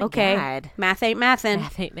 Wow. Oh my okay. God. Math ain't mathin'.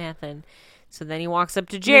 Math ain't mathin'. So then he walks up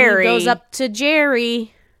to Jerry. He goes up to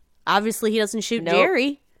Jerry. Obviously, he doesn't shoot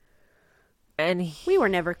Jerry. And we were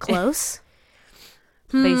never close.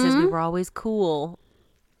 But he says, we were always cool.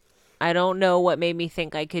 I don't know what made me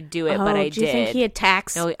think I could do it, but I did. Do you think he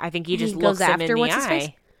attacks? No, I think he just looks him in the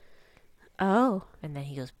eye. Oh. And then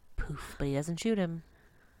he goes, poof, but he doesn't shoot him.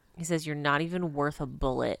 He says, you're not even worth a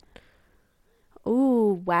bullet.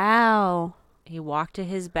 Ooh, wow. He walked to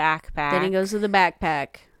his backpack. Then he goes to the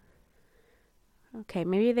backpack. Okay,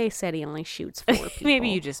 maybe they said he only shoots 4 people. Maybe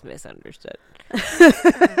you just misunderstood.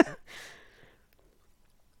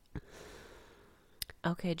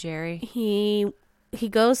 Okay, Jerry. He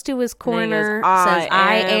goes to his corner, goes, says,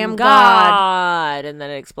 I am God. And then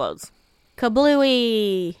it explodes.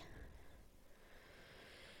 Kablooey.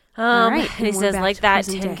 Right, and he says, like that,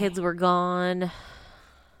 10 kids were gone.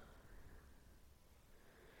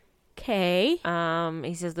 Okay.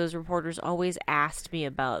 He says, those reporters always asked me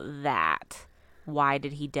about that. Why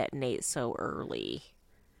did he detonate so early?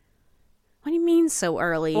 What do you mean so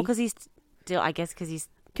early? Well, because he's still, I guess, because he's...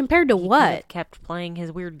 Compared to what? Kept playing his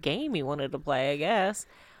weird game he wanted to play, I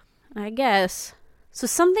guess. So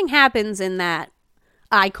something happens in that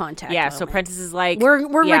eye contact moment. So Prentice is like... We're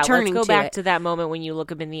returning to let's go back to that moment when you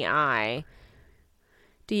look him in the eye.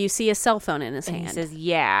 Do you see a cell phone in his hand? He says,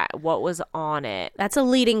 yeah. What was on it? That's a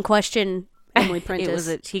leading question, Emily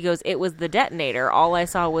Prentice. He goes, it was the detonator. All I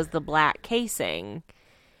saw was the black casing.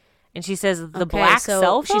 And she says, black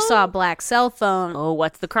cell phone? She saw a black cell phone. Oh,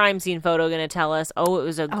 what's the crime scene photo going to tell us? Oh, it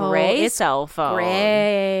was a gray cell phone.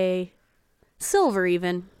 Gray. Silver,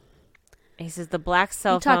 even. He says the black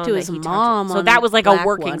cell phone. He talked to his mom. So that was like a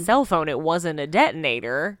working cell phone. It wasn't a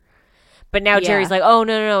detonator. But now Jerry's like, oh,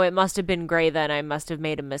 no. It must have been gray then. I must have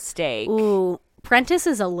made a mistake. Ooh. Prentice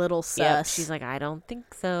is a little sus. Yep. She's like, I don't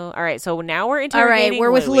think so. All right. So now we're interrogating All right.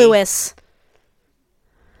 We're with Louis.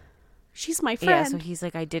 She's my friend. Yeah, so he's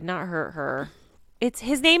like, I did not hurt her.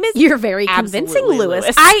 His name is You're very convincing, Lewis.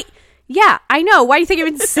 Lewis. I know. Why do you think I've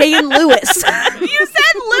been saying Lewis? You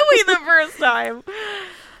said Louis the first time.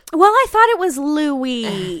 Well, I thought it was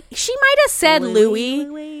Louis. She might have said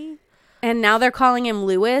Louis. And now they're calling him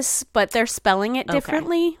Lewis, but they're spelling it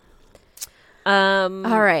differently. All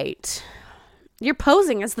right. You're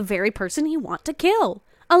posing as the very person you want to kill.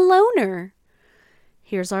 A loner.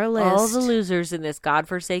 Here's our list. All the losers in this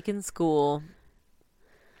godforsaken school.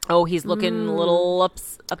 Oh, he's looking a little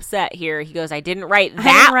upset here. He goes, I didn't write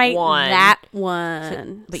that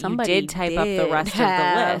one. But somebody you did type up the rest of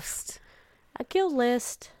the list. A kill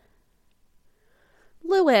list.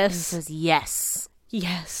 Lewis. And he says, yes.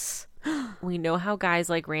 Yes. We know how guys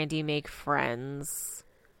like Randy make friends.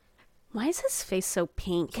 Why is his face so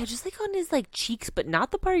pink? Yeah, just like on his like cheeks, but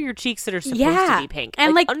not the part of your cheeks that are supposed to be pink.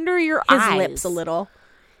 And like under your his eyes. lips a little.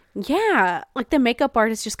 Yeah, like the makeup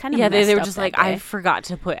artist just kind of they were just like, I forgot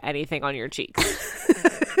to put anything on your cheeks.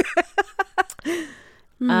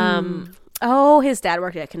 Oh, his dad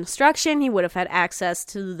worked at construction. He would have had access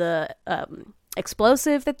to the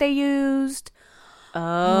explosive that they used.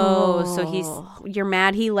 So he's... You're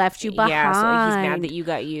mad he left you behind. Yeah, so like, he's mad that you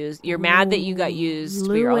got used. You're mad that you got used,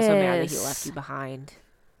 but you're also mad that he left you behind.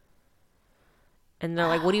 And they're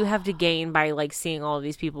like, what do you have to gain by like seeing all of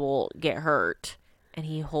these people get hurt? And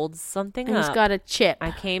he holds something up. He's got a chip.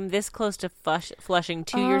 I came this close to flushing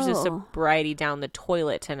 2 years of sobriety down the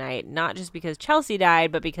toilet tonight. Not just because Chelsea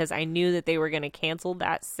died, but because I knew that they were going to cancel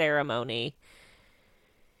that ceremony.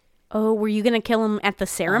 Oh, were you going to kill him at the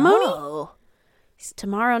ceremony? Oh.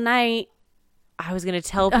 Tomorrow night. I was going to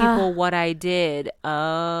tell people what I did.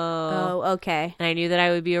 Oh, okay. And I knew that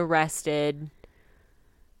I would be arrested.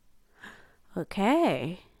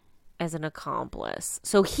 Okay. As an accomplice.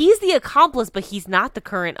 So he's the accomplice, but he's not the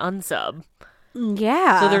current unsub.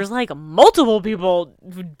 Yeah. So there's like multiple people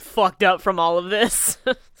fucked up from all of this.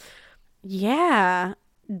 Yeah.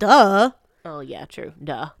 Duh. Oh, yeah, true.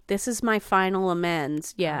 Duh. This is my final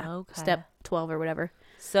amends. Yeah. Okay. Step 12 or whatever.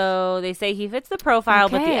 So they say he fits the profile,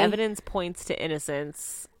 but the evidence points to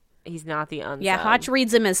innocence. He's not the unsub. Yeah, Hotch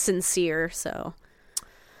reads him as sincere, so...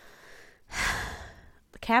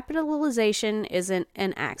 Capitalization isn't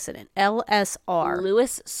an accident. LSR.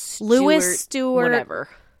 Louis Stewart. Whatever.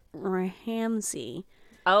 Ramsey.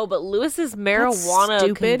 Oh, but Lewis's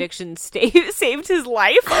marijuana conviction saved his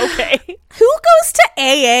life? Okay. Who goes to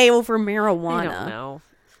AA over marijuana? I don't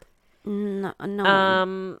know.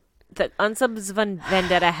 No. The unsub's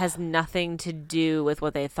vendetta has nothing to do with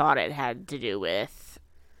what they thought it had to do with.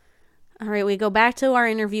 All right, we go back to our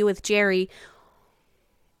interview with Jerry.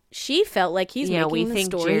 She felt like he's making the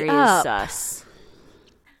story Jerry up. Is sus.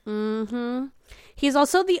 Mm-hmm. He's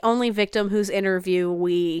also the only victim whose interview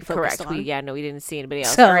we focused on. We didn't see anybody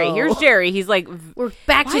else. So, all right, here's Jerry. He's like, we're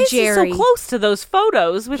back to Jerry. Jerry. He's so close to those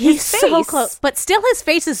photos with his face. He's so close, but still his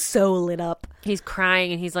face is so lit up. He's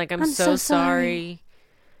crying and he's like, I'm so sorry.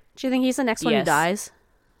 Do you think he's the next one who dies?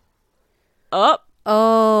 There's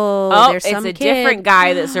some it's a different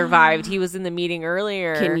guy that survived. He was in the meeting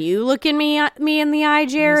earlier. Can you look at me in the eye,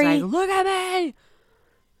 Jerry? He's like, look at me.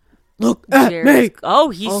 Look at me. Oh,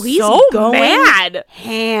 he's so going mad.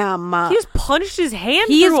 Ham. He just punched his hand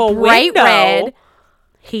he through a bright window. Red.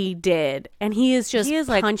 He did. And he is just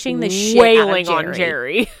like punching the shit wailing out of on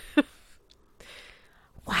Jerry.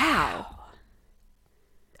 Wow.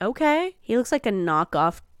 Okay. He looks like a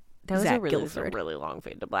knockoff That was Zach a Guilford. really long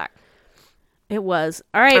fade to black. It was.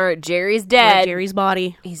 All right. Jerry's dead. Jerry's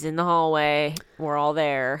body. He's in the hallway. We're all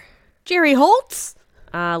there. Jerry Holtz?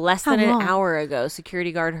 Less than an hour ago,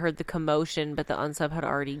 security guard heard the commotion, but the unsub had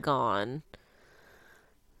already gone.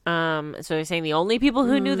 So they're saying the only people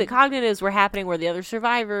who knew that cognitives were happening were the other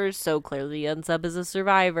survivors, so clearly the unsub is a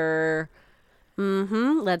survivor.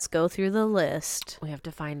 Mm-hmm. Let's go through the list. We have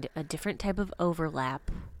to find a different type of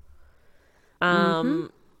overlap. The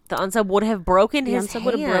unsub would have broken his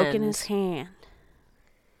hand.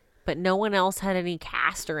 But no one else had any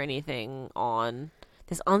cast or anything on.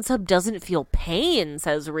 This unsub doesn't feel pain,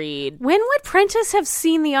 says Reed. When would Prentice have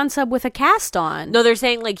seen the unsub with a cast on? No, they're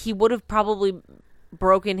saying like he would have probably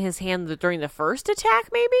broken his hand during the first attack,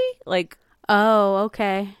 maybe? Like, oh,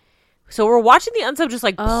 okay. So we're watching the unsub just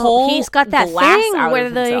like pull he's got that glass thing out where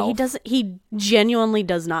of himself. he genuinely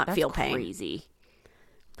does not feel pain. Crazy.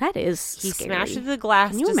 That is He scary. smashed the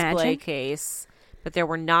glass display imagine? case, but there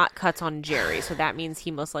were not cuts on Jerry, so that means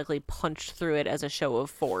he most likely punched through it as a show of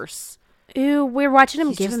force. Ew, we're watching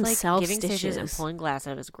him give just, himself giving stitches and pulling glass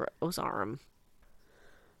out of his gross arm.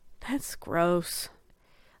 That's gross.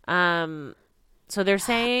 So they're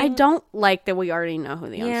saying... I don't like that we already know who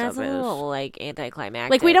the unsub yeah, it's a is. little, like,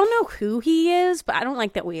 anticlimactic. Like, we don't know who he is, but I don't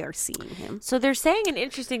like that we are seeing him. So they're saying an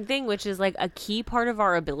interesting thing, which is, like, a key part of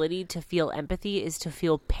our ability to feel empathy is to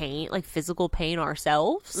feel pain, like, physical pain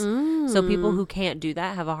ourselves. So people who can't do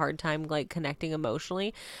that have a hard time, like, connecting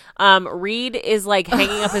emotionally. Reed is, like,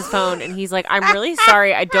 hanging up his phone, and he's like, I'm really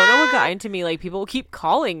sorry. I don't know what got into me. Like, people keep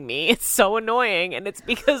calling me. It's so annoying. And it's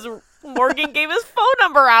because Morgan gave his phone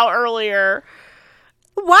number out earlier.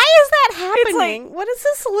 Why is that happening? Like, what is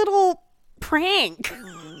this little prank?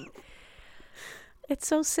 It's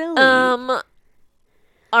so silly. All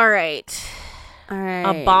right.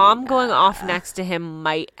 A bomb going off next to him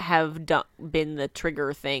might have been the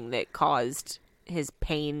trigger thing that caused his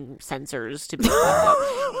pain sensors to be fucked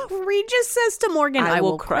up. Reed just says to Morgan, I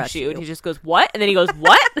will crush you. And he just goes, what? And then he goes,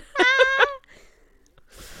 what?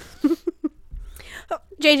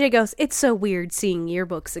 JJ goes, it's so weird seeing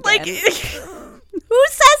yearbooks again. Like, who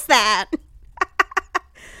says that?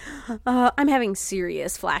 I'm having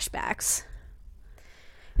serious flashbacks.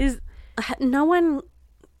 No one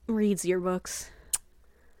reads yearbooks.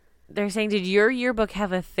 They're saying, did your yearbook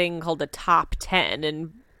have a thing called a top 10?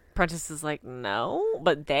 And Prentice is like, no,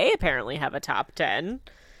 but they apparently have a top 10.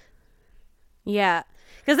 Yeah.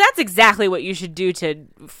 Because that's exactly what you should do to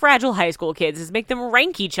fragile high school kids, is make them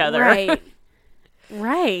rank each other. Right.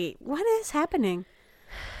 Right. What is happening?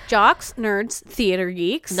 Jocks, nerds, theater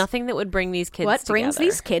geeks. Nothing that would bring these kids together. What brings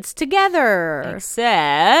these kids together?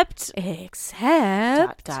 Except...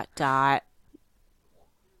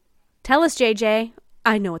 Tell us, JJ.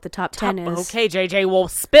 I know what the top 10 is. Okay, JJ, we'll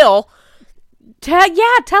spill. Tell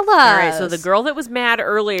us. All right, so the girl that was mad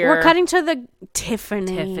earlier... We're cutting to the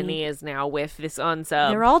Tiffany. Tiffany is now with this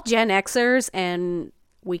unsub. They're all Gen Xers, and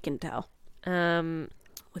we can tell.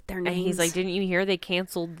 With their names. And he's like, didn't you hear they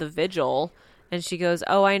canceled the vigil? And she goes,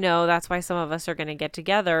 oh, I know. That's why some of us are going to get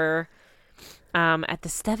together at the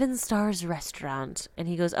Seven Stars restaurant. And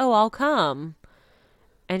he goes, oh, I'll come.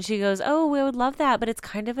 And she goes, oh, we would love that, but it's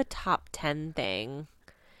kind of a top 10 thing.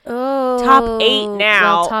 Oh. Top 8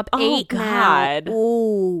 now. Well, top 8 God. Now.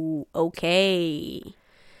 Oh, okay.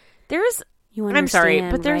 There's... You understand, I'm sorry,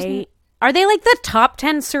 but there's... Right? Are they like the top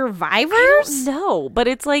 10 survivors? I don't know, but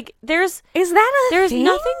it's like there's thing?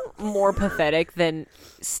 nothing more pathetic than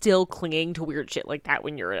still clinging to weird shit like that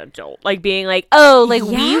when you're an adult. Like being like, oh, like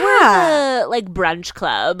we were the like brunch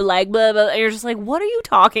club, like blah blah. And you're just like, what are you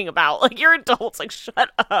talking about? Like you're adults, like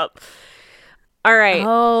shut up. All right.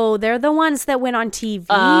 Oh, they're the ones that went on TV.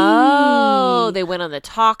 Oh, they went on the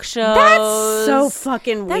talk shows. That's so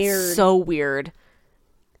fucking weird. That's so weird.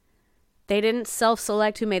 They didn't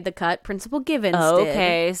self-select who made the cut. Principal Givens did.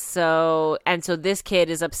 Okay, so this kid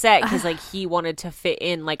is upset because like he wanted to fit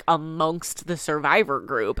in like amongst the survivor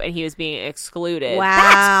group and he was being excluded.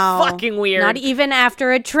 Wow, that's fucking weird. Not even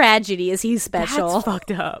after a tragedy is he special. That's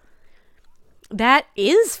fucked up. That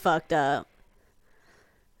is fucked up.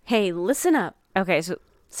 Hey, listen up. Okay, so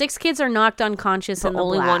 6 kids are knocked unconscious in the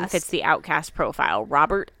only blast. one fits the outcast profile.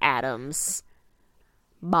 Robert Adams.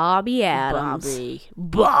 Bobby Adams.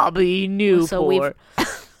 Bobby Newport.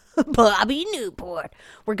 So Bobby Newport.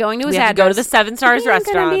 We're going to his address. We have to go to the Seven Stars restaurant.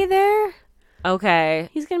 He's going to be there. Okay.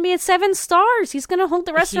 He's going to be at 7 Stars. He's going to hold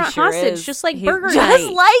the restaurant hostage, is. Just like He's Burger just Night.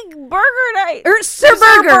 Just like Burger Night. Or Sir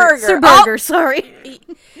Burger. Sir Burger, sorry.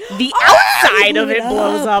 The outside of it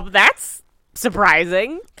blows up. That's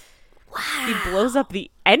surprising. Wow. He blows up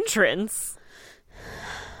the entrance.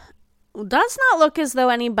 Does not look as though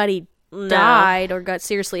anybody died or got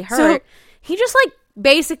seriously hurt. So, he just like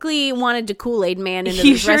basically wanted to Kool-Aid Man into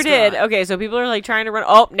this restaurant. He sure did. Okay, so people are like trying to run.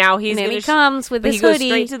 Oh, now he's and then he comes with his hoodie. He goes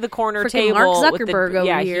straight to the corner table. Mark Zuckerberg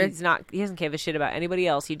over here. He doesn't give a shit about anybody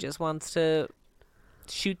else. He just wants to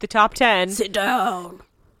shoot the top 10. Sit down.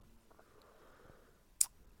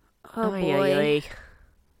 Oh boy.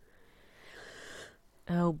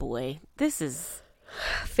 Oh boy. This is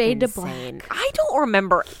fade insane. To black. I don't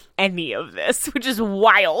remember any of this, which is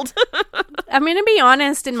wild. I'm going to be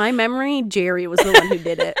honest. In my memory, Jerry was the one who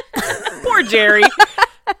did it. Poor Jerry.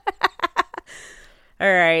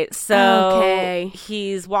 All right. So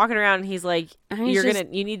he's walking around and he's like, you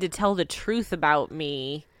need to tell the truth about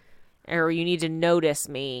me or you need to notice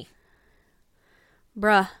me.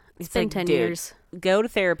 Bruh. It's been like, 10 years. Go to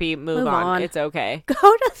therapy. Move on. It's okay. Go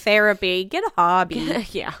to therapy. Get a hobby.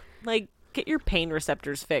 Yeah. Like, get your pain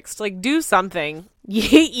receptors fixed. Like, do something.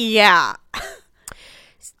 Yeah.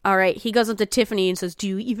 All right. He goes up to Tiffany and says, do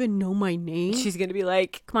you even know my name? She's going to be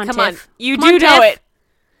like, come on. You do know it.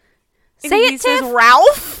 Say it, Tiff. He says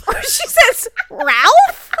Ralph. She says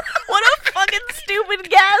Ralph? What a fucking stupid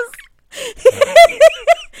guess.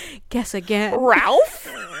 Guess again. Ralph?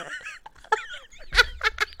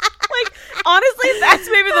 That's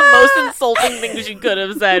maybe the most insulting thing she could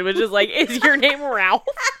have said, which is like, is your name Ralph?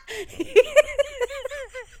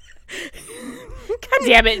 God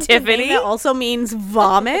damn it, Tiffany. That also means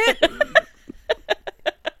vomit.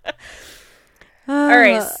 All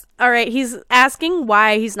right. He's asking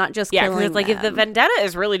why he's not just killing them. Like, if the vendetta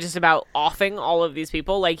is really just about offing all of these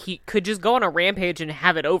people, like, he could just go on a rampage and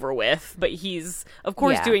have it over with. But he's, of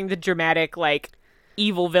course, doing the dramatic, like,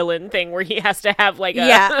 evil villain thing where he has to have, like,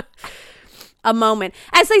 a moment.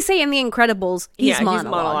 As they say in The Incredibles, he's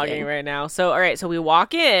monologuing right now. So, all right, so we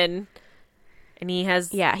walk in, and he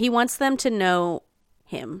has... Yeah, he wants them to know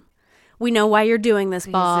him. We know why you're doing this,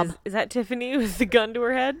 Bob. Says, is that Tiffany with the gun to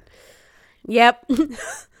her head? Yep.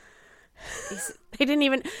 They didn't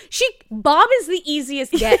even... Bob is the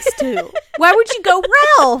easiest guess, too. Why would you go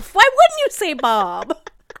Ralph? Why wouldn't you say Bob?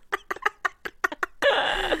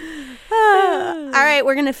 All right,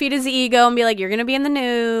 we're going to feed his ego and be like, you're going to be in the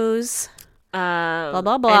news. Blah,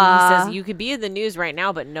 blah, blah. And he says, you could be in the news right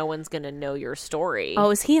now, but no one's going to know your story.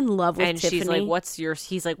 Oh, is he in love with and Tiffany? She's like,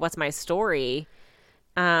 he's like, what's my story?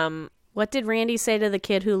 What did Randy say to the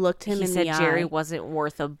kid who looked him in the eye? He said Jerry wasn't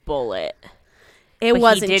worth a bullet. It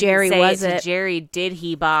wasn't Jerry, was it? Jerry, did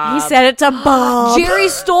he, Bob? He said it to Bob. Jerry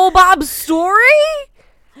stole Bob's story?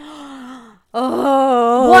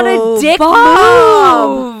 Oh, what a dick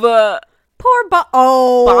move! Poor Bob.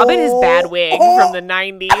 Oh, Bob and his bad wig from the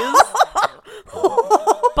 90s.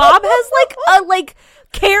 Bob has like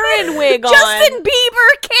Karen wig on. Justin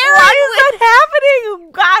Bieber Karen. Why is that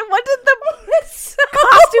happening? God, what did the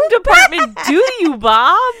costume department do to you,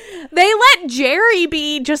 Bob? They let Jerry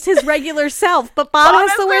be just his regular self, but Bob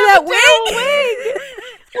has to wear that wig.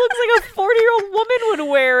 Looks like a 40-year-old woman would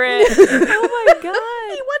wear it. Oh my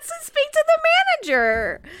god. He wants to speak to the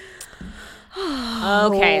manager.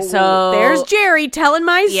 Okay, so there's Jerry telling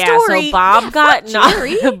my story. So Bob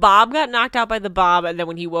Bob got knocked out by the Bob, and then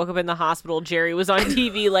when he woke up in the hospital, Jerry was on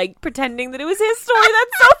TV like pretending that it was his story.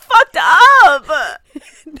 That's so fucked up.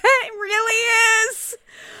 That really is.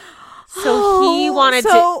 So he wanted to.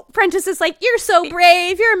 So Prentice is like, "You're so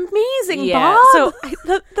brave. You're amazing, Bob." So the fact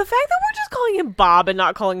that we're just calling him Bob and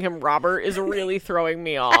not calling him Robert is really throwing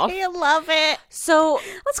me off. I love it. So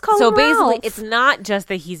let's call him So basically, Ralph. it's not just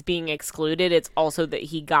that he's being excluded; it's also that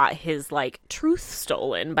he got his like truth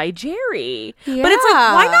stolen by Jerry. Yeah. But it's like,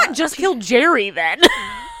 why not just kill Jerry then?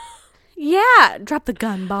 Yeah, drop the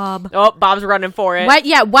gun, Bob. Oh, Bob's running for it.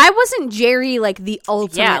 Why wasn't Jerry like the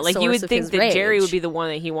ultimate? Yeah, like source you would of think his that rage? Jerry would be the one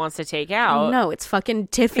that he wants to take out. No, it's fucking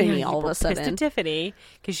Tiffany. Yeah, all of a pissed at sudden, Tiffany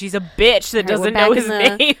because she's a bitch that All right, doesn't know his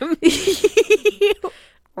name.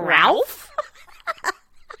 Ralph.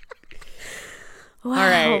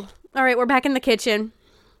 Wow. All right, we're back in the kitchen.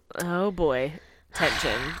 Oh boy,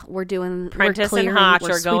 tension. Prentice and Hotch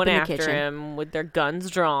are going after him with their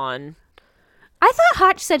guns drawn. I thought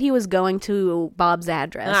Hotch said he was going to Bob's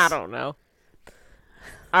address. I don't know.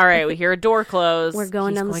 All right, we hear a door close. We're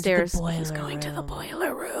going down the stairs. He's going to the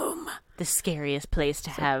boiler room. The scariest place to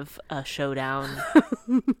have a showdown.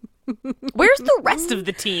 Where's the rest of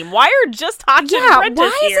the team? Why are just Hotch and Prentice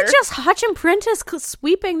why here? is it just Hotch and Prentice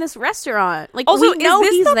sweeping this restaurant? Like, also, we know is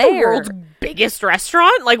this he's not there. the world's biggest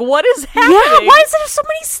restaurant? Like, what is happening? Yeah, why is there so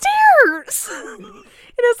many stairs?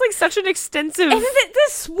 It has like such an extensive, and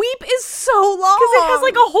this sweep is so long because it has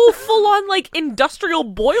like a whole full-on like industrial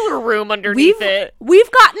boiler room underneath it.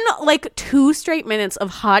 We've gotten like 2 straight minutes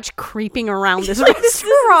of Hotch creeping around this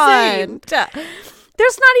restaurant.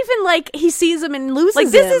 There's not even like he sees him and loses like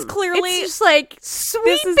this him. is clearly it's just like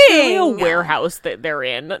sweeping. This is clearly a warehouse that they're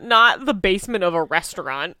in, not the basement of a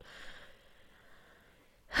restaurant.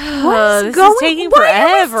 This is taking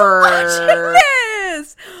forever. Why are we still watching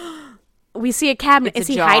this? We see a cabinet. It's is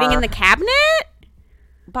he jar. hiding in the cabinet?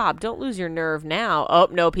 Bob, don't lose your nerve now. Oh,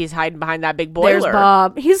 nope, he's hiding behind that big boiler. There's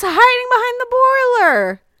Bob. He's hiding behind the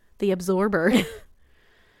boiler. The absorber.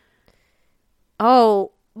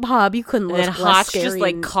 Oh, Bob, you couldn't look less scary. And Hotch just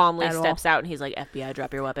like calmly steps out and he's like, FBI,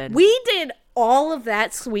 drop your weapon. We did all of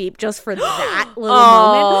that sweep just for that little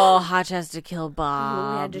moment. moment. Oh, Hotch has to kill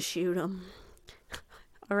Bob. We had to shoot him.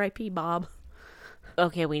 R.I.P. Bob.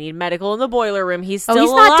 Okay, we need medical in the boiler room. He's still he's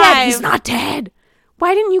alive. Not dead. He's not dead.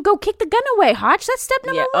 Why didn't you go kick the gun away, Hotch? That's step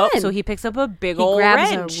number 1. Oh, so he picks up a big old wrench.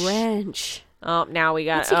 He grabs a wrench. Oh, now we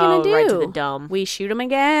got What's he gonna do? Right to the dome. We shoot him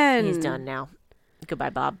again. He's done now.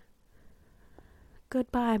 Goodbye, Bob.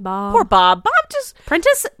 Goodbye, Bob. Poor Bob. Bob just...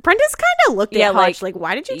 Prentice kind of looked at Hotch like,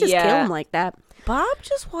 why did you just kill him like that? Bob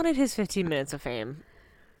just wanted his 15 minutes of fame.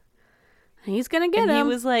 He's gonna get him.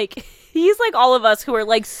 He was like... He's like all of us who are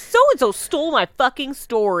like, so-and-so stole my fucking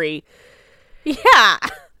story. Yeah.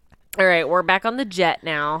 All right, we're back on the jet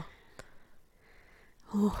now.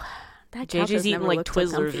 Ooh, That couch JJ's has eating never like looked so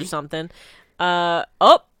Twizzlers comfy. or something.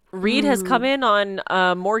 Reed has come in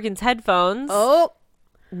on Morgan's headphones. Oh.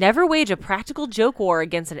 Never wage a practical joke war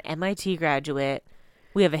against an MIT graduate.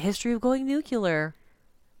 We have a history of going nuclear.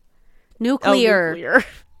 Nuclear.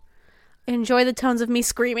 Enjoy the tones of me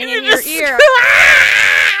screaming in your ear.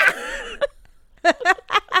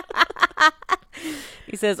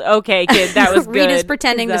 He says, "Okay, kid, that was good." Reed is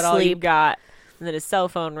pretending to Is that all you sleep. got? And then his cell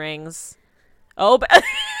phone rings. Oh,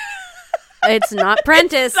 It's not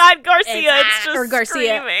Prentice. it's not Garcia. It's just or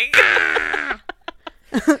Garcia.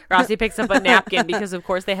 screaming. Rossi picks up a napkin because, of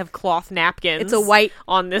course, they have cloth napkins. It's a white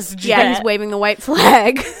on this jet. Yeah, he's waving the white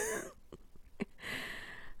flag.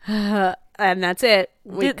 And that's it.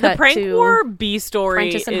 We The prank war B story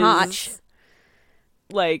Prentice and is Hotch.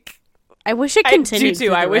 like I wish it continued.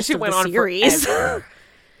 too. I wish it went on series. forever.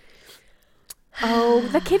 Oh,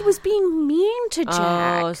 the kid was being mean to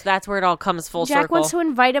Jack. Oh, so that's where it all comes full Jack circle. wants to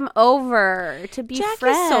invite him over to be Jack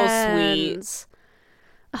friends. is so sweet.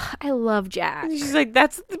 Ugh, I love Jack. She's like,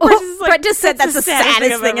 that's Prentice said that's the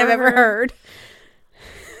saddest thing I've ever heard.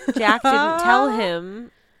 Jack didn't tell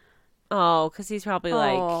him. Oh, because he's probably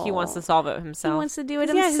like, he wants to solve it himself. He wants to do it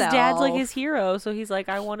Yeah, himself. his dad's like his hero, so he's like,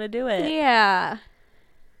 I want to do it. Yeah.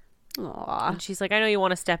 Aw. And she's like, I know you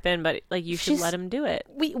want to step in, but like, you should let him do it.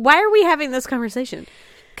 Why are we having this conversation?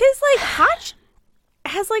 Because like Hotch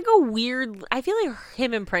has like a weird. I feel like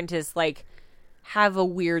him and Prentice like have a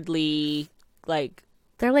weirdly like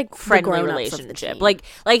They're like friendly the relationship. Like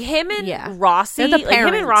him and Rossi. They're the like him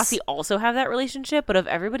and parents. Rossi also have that relationship, but of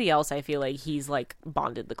everybody else, I feel like he's like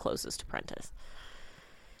bonded the closest to Prentice.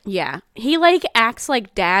 Yeah. He like acts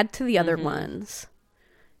like dad to the other Mm-hmm. ones.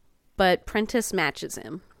 But Prentice matches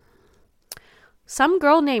him. Some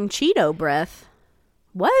girl named Cheeto Breath.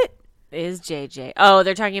 What? Is JJ? Oh,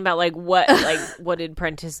 they're talking about like what did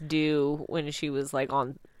Prentice do when she was like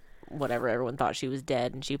on whatever, everyone thought she was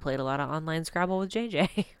dead, and she played a lot of online Scrabble with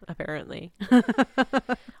JJ apparently.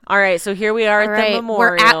 All right, so here we are at the memorial.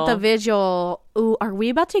 We're at the vigil. Ooh, are we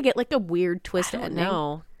about to get like a weird twist ending?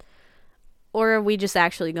 No, or are we just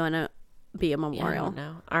actually going to be a memorial? I don't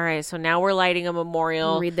know. All right, so now we're lighting a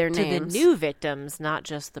memorial Read their to names. the new victims, not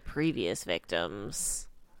just the previous victims.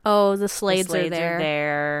 Oh, the Slades, The Slades are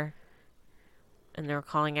there. And they're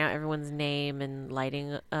calling out everyone's name and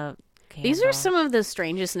lighting a candle. These are some of the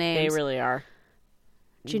strangest names. They really are.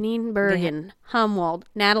 Janine Bergen, Humwald,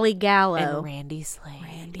 Natalie Gallo, And Randy Slade.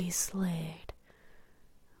 Randy Slade.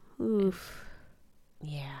 Oof.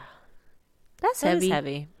 Yeah. That's That is heavy.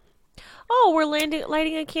 heavy. Oh, we're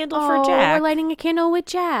lighting a candle Oh, for Jack. we're lighting a candle with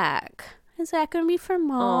Jack. Is that going to be for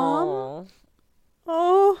Mom? Oh.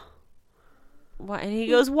 Oh. Why? And he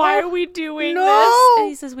goes, "Why are we doing No. this?" And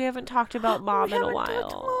he says, "We haven't talked about Mom We in a haven't while." talked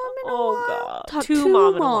to Mom in a Oh while. God, Talk to to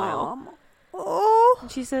Mom in a while. Mom. Oh. And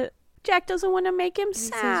she said, Jack doesn't want to make him "He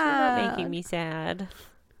sad. says you're not making me sad.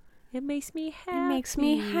 It makes me happy. It makes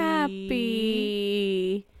me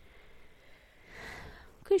happy.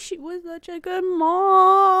 Because she was such a good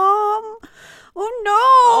mom. Oh, no.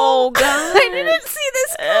 Oh God, I didn't see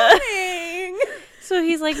this coming. So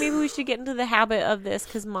he's like, maybe we should get into the habit of this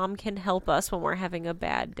because Mom can help us when we're having a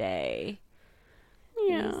bad day.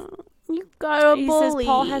 Yeah. You got a He bully. says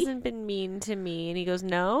Paul hasn't been mean to me, and he goes,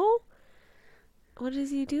 "No. What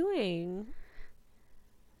is he doing?"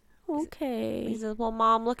 He Okay. says, "Well,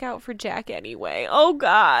 Mom, look out for Jack anyway." Oh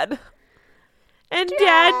God. And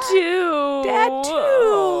Dad too. Dad, too.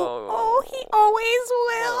 Oh, he always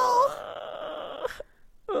will.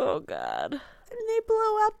 Oh God. And they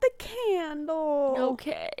blow out the candle.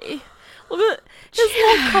 Okay. Look at this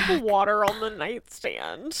little cup of water on the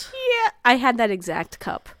nightstand. Yeah. I had that exact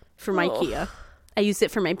cup from IKEA. I used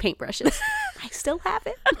it for my paintbrushes. I still have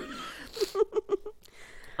it.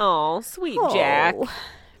 Oh, sweet Jack.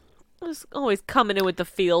 Just always coming in with the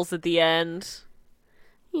feels at the end.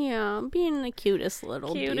 Yeah, being the cutest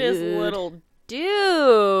little Cutest dude. little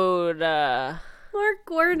dude. Mark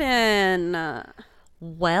Gordon.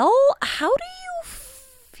 Well, how do you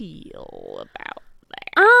feel about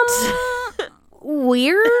that?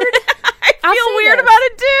 Weird. I feel weird about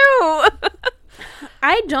it too.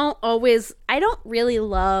 I don't really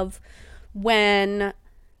love when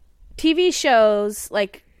TV shows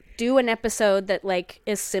like do an episode that like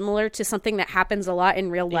is similar to something that happens a lot in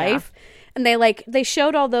real life. And they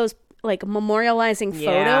showed all those like memorializing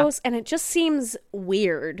photos and it just seems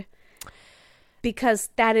weird because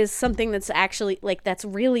that is something that's actually like that's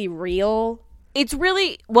really real. It's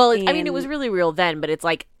really I mean, it was really real then, but it's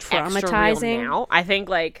like traumatizing extra real now. I think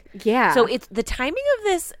like yeah. So it's the timing of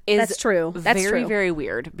this is That's true. That's very true. very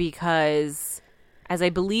weird because, as I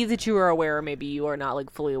believe that you are aware, or maybe you are not like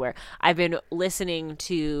fully aware, I've been listening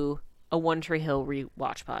to a One Tree Hill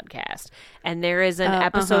rewatch podcast, and there is an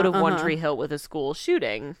episode of One Tree Hill with a school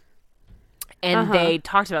shooting. And they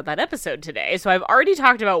talked about that episode today. So I've already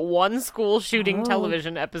talked about one school shooting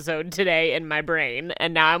television episode today in my brain.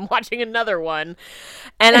 And now I'm watching another one.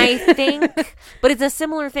 And I think, but it's a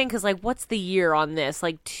similar thing because, like, what's the year on this?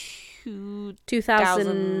 Like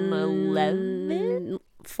 2011?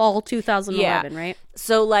 Fall 2011, right?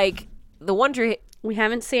 So, like, the One Tree... We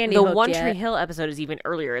haven't Sandy Hooked The One yet. Tree Hill episode is even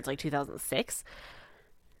earlier. It's like 2006.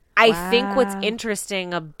 I think what's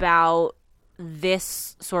interesting about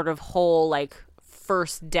this sort of whole like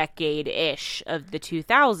first decade-ish of the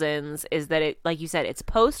 2000s is that it, like you said, it's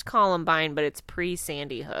post Columbine, but it's pre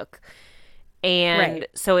Sandy Hook. And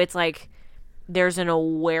so it's like there's an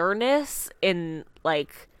awareness in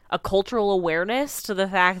like a cultural awareness to the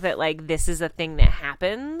fact that like this is a thing that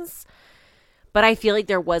happens. But I feel like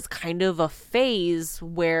there was kind of a phase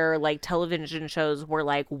where like television shows were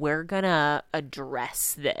like, we're gonna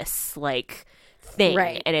address this like thing,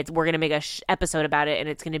 and we're gonna make a episode about it, and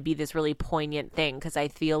it's gonna be this really poignant thing. Because I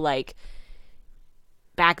feel like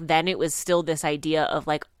back then it was still this idea of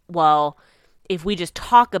like, well, if we just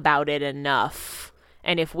talk about it enough,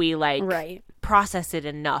 and if we like process it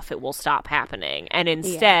enough, it will stop happening. And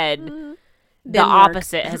instead, the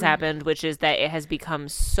opposite has happened, which is that it has become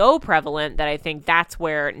so prevalent that I think that's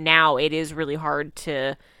where now it is really hard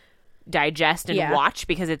to digest and watch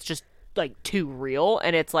because it's just like too real,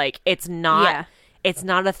 and it's like it's not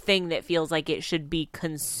a thing that feels like it should be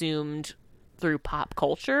consumed through pop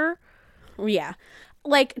culture. Yeah.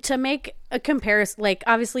 Like, to make a comparison, like,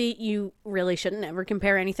 obviously you really shouldn't ever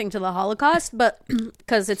compare anything to the Holocaust, but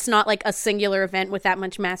because it's not like a singular event with that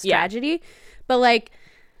much mass tragedy, but like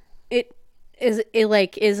it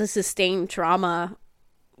is a sustained trauma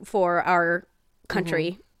for our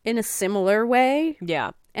country in a similar way.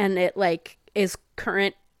 Yeah. And it like is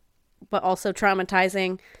current but also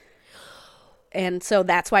traumatizing. And so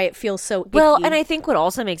that's why it feels so icky. Well, and I think what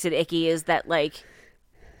also makes it icky is that like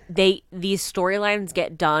these storylines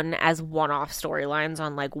get done as one-off storylines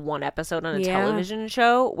on like one episode on a television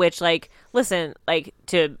show, which like, listen, like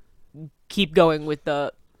to keep going with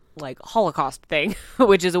the like Holocaust thing,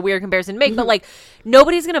 which is a weird comparison to make, but like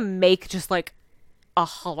nobody's going to make just like a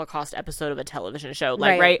Holocaust episode of a television show.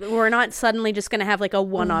 Like, right? We're not suddenly just going to have like a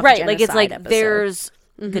one-off genocide like it's like episode. There's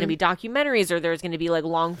going to be documentaries or there's going to be like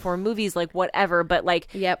long form movies, like whatever, but like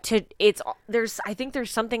I think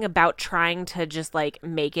there's something about trying to just like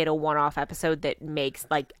make it a one-off episode that makes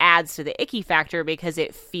like adds to the icky factor because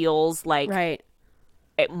it feels like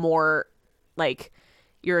it more like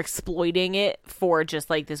you're exploiting it for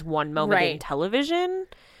just like this one moment in television.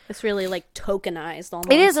 It's really like tokenized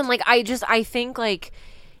almost. It is, and like I think like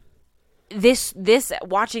this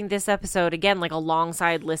watching this episode again, like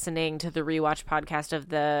alongside listening to the rewatch podcast of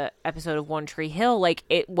the episode of One Tree Hill, like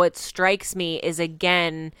what strikes me is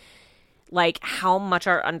again like how much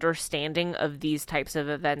our understanding of these types of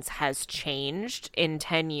events has changed in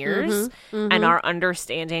 10 years and our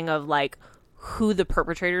understanding of like who the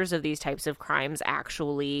perpetrators of these types of crimes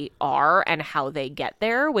actually are and how they get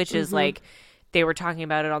there, which is like they were talking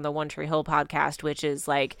about it on the One Tree Hill podcast, which is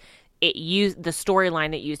like the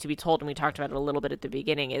storyline that used to be told, and we talked about it a little bit at the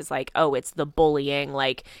beginning, is like, oh, it's the bullying,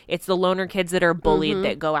 like it's the loner kids that are bullied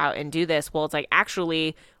that go out and do this. Well, it's like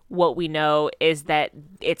actually what we know is that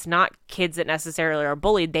it's not kids that necessarily are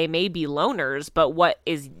bullied. They may be loners, but what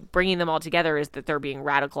is bringing them all together is that they're being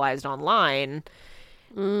radicalized online.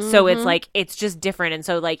 So it's like it's just different. And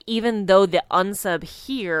so like even though the unsub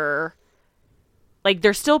here, like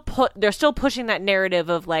they're still pushing that narrative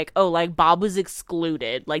of like, oh, like Bob was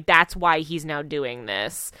excluded, like that's why he's now doing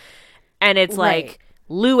this. And it's like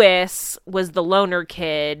Lewis was the loner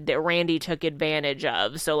kid that Randy took advantage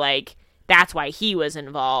of, so like that's why he was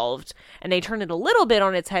involved. And they turn it a little bit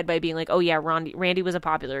on its head by being like, oh yeah, Randy was a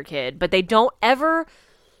popular kid, but they don't ever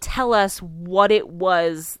tell us what it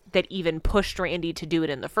was that even pushed Randy to do it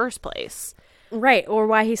in the first place. Right, or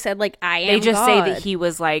why he said, like, I am They just God. say that he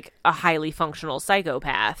was, like, a highly functional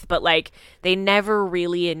psychopath, but, like, they never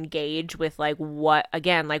really engage with, like, what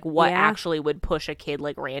actually would push a kid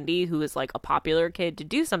like Randy, who is, like, a popular kid, to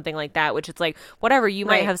do something like that, which it's like, whatever, you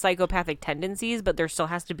might have psychopathic tendencies, but there still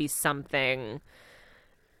has to be something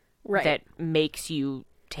that makes you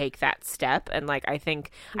take that step. And like I think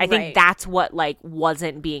that's what like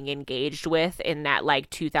wasn't being engaged with in that like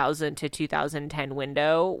 2000 to 2010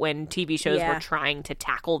 window when TV shows were trying to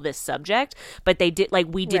tackle this subject, but they did like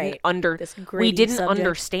we didn't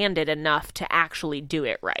understand it enough to actually do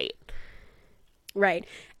it right.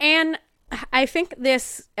 And I think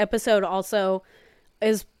this episode also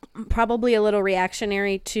is probably a little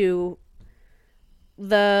reactionary to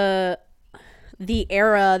the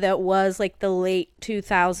era that was like the late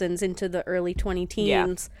 2000s into the early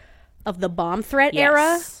 2010s of the bomb threat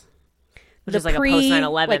era. Which is like a post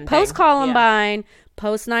 9/11 like post Columbine,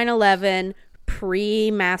 post 9/11, pre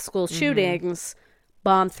mass school shootings,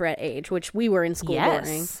 bomb threat age, which we were in school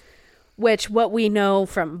during. Which what we know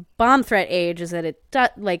from bomb threat age is that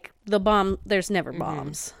like the bomb, there's never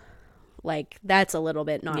bombs. Like that's a little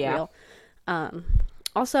bit not real.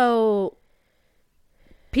 Also,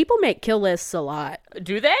 people make kill lists a lot.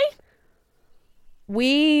 Do they?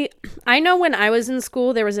 I know when I was in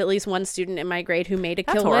school, there was at least one student in my grade who made a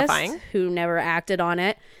kill list who never acted on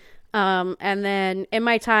it. And then in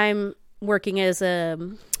my time working as a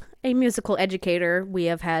musical educator, we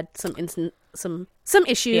have had some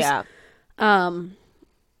issues. Yeah.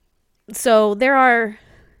 So there are.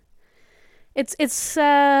 It's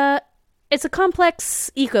a complex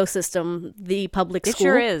ecosystem, the public school. It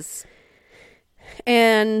sure is.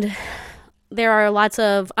 And there are lots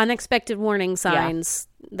of unexpected warning signs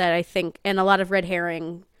that I think, and a lot of red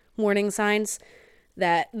herring warning signs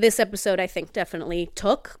that this episode I think definitely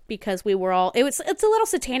took, because we were all, it's a little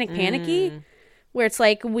satanic panicky, where it's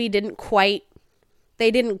like they didn't quite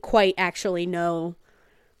actually know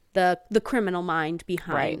the criminal mind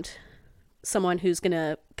behind someone who's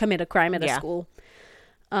gonna commit a crime at a school.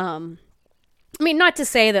 I mean, not to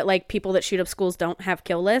say that like people that shoot up schools don't have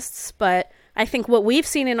kill lists, but I think what we've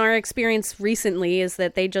seen in our experience recently is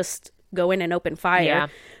that they just go in and open fire. Yeah.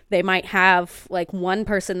 They might have like one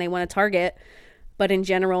person they want to target, but in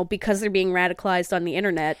general, because they're being radicalized on the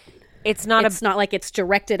internet, it's not like it's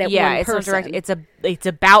directed at one person. It's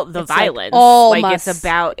about the violence. It's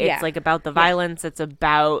like about the violence. It's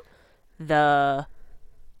about the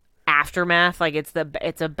aftermath. Like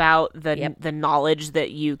it's about the knowledge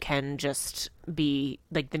that you can just be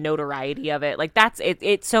like the notoriety of it. Like that's it.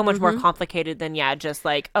 It's so much more complicated than just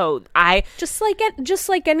like just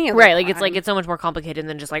like any other right. Like it's so much more complicated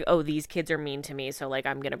than just like these kids are mean to me, so like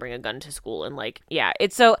I'm gonna bring a gun to school and like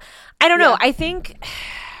it's so I don't know. I think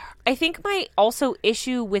my also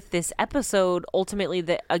issue with this episode ultimately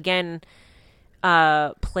that again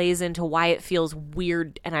plays into why it feels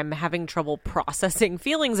weird and I'm having trouble processing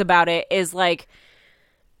feelings about it is like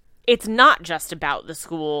it's not just about the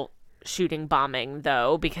school shooting bombing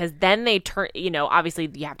though, because then they turn, obviously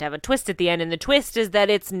you have to have a twist at the end, and the twist is that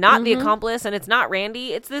it's not the accomplice and it's not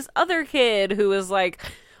Randy, it's this other kid who is like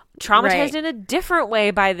traumatized in a different way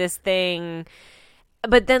by this thing.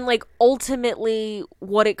 But then like ultimately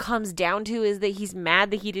what it comes down to is that he's mad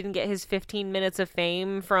that he didn't get his 15 minutes of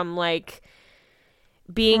fame from like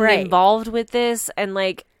being involved with this, and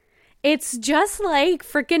like it's just like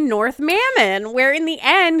freaking North Mammon, where in the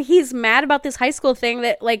end he's mad about this high school thing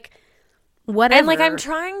that like whatever. And like I'm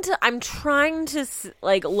trying to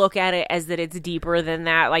like look at it as that it's deeper than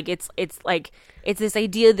that. Like it's like it's this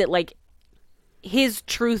idea that like his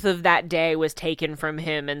truth of that day was taken from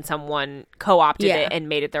him and someone co-opted it and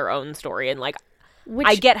made it their own story, and like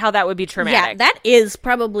I get how that would be traumatic. Yeah, that is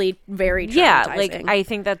probably very traumatizing. Yeah, like I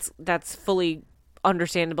think that's fully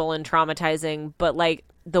understandable and traumatizing, but like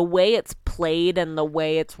the way it's played and the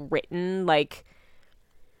way it's written, like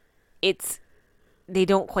they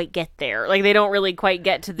don't quite get there. Like they don't really quite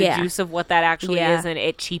get to the juice of what that actually is, and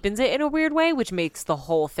it cheapens it in a weird way, which makes the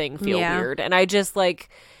whole thing feel weird. And I just like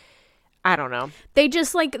I don't know. They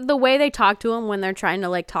just, like, the way they talk to him when they're trying to,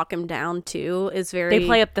 like, talk him down, too, is very... They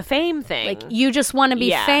play up the fame thing. Like, you just want to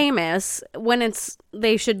be famous, when it's...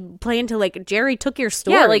 They should play into, like, Jerry took your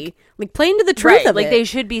story. Yeah, like play into the truth of like, it. they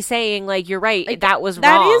should be saying, like, you're right, like, that was wrong.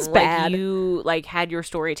 That is bad. Like, you, like, had your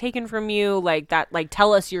story taken from you, like, that, like,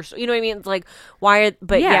 tell us your... You know what I mean? It's like, why are...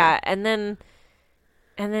 But, and then,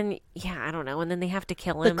 I don't know. And then they have to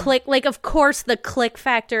kill him. The click, like, of course, the click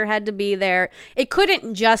factor had to be there. It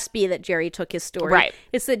couldn't just be that Jerry took his story. Right.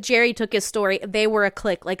 It's that Jerry took his story. They were a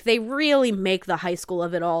click. Like, they really make the high school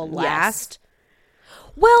of it all last.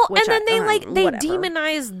 Yes. Well, and then they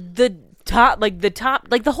demonize the top,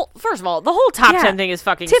 the whole, first of all, the whole top 10 thing is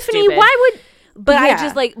fucking Tiffany, stupid. why would... But I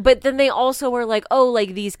just, like, but then they also were like, oh,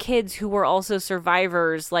 like, these kids who were also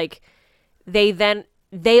survivors, like,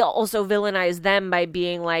 they also villainized them by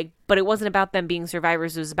being like, but it wasn't about them being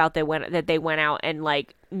survivors. It was about that they went out and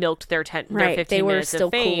like milked their 15 minutes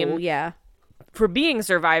of fame, for being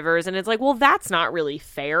survivors. And it's like, well, that's not really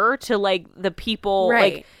fair to like the people,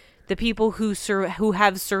 like the people who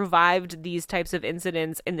have survived these types of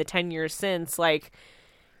incidents in the 10 years since. Like,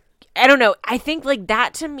 I don't know. I think like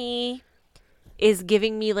that to me is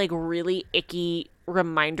giving me like really icky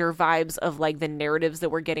reminder vibes of like the narratives that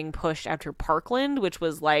were getting pushed after Parkland, which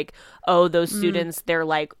was like, oh, those students, they're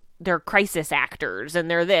like they're crisis actors and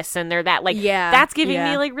they're this and they're that. Like, that's giving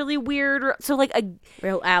me like really weird. So like a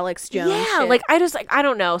real Alex Jones. Yeah, shit. like I just like I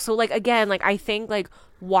don't know. So like again, like I think like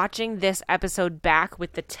watching this episode back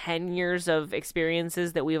with the 10 years of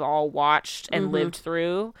experiences that we've all watched and lived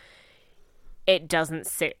through, it doesn't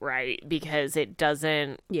sit right because it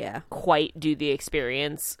doesn't quite do the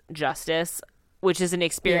experience justice, which is an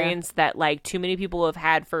experience that like too many people have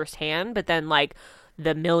had firsthand, but then like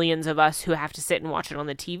the millions of us who have to sit and watch it on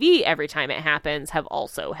the TV every time it happens have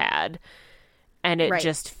also had. And it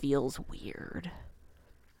just feels weird.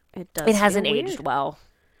 It does. It hasn't aged well.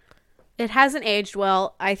 It hasn't aged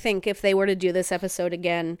well. I think if they were to do this episode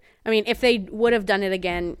again, I mean, if they would have done it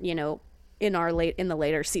again, you know, in the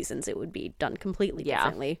later seasons, it would be done completely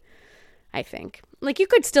differently. I think. Like, you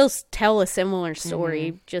could still tell a similar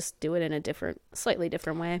story, just do it in a slightly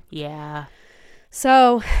different way. Yeah.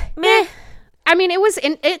 So, meh. I mean,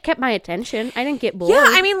 it kept my attention. I didn't get bored. Yeah,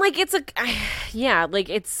 I mean, like,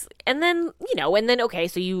 and then, you know, okay,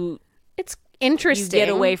 so it's interesting. You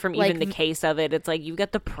get away from even the case of it. It's like, you've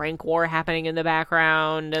got the prank war happening in the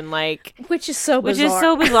background, and like... Which is so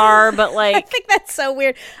bizarre, but like... I think that's so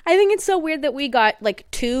weird. I think it's so weird that we got, like,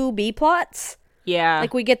 2 B-plots. Yeah.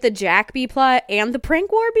 Like, we get the Jack B-plot and the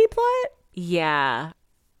prank war B-plot. Yeah.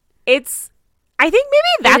 I think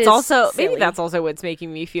maybe that's also what's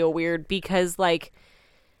making me feel weird because, like,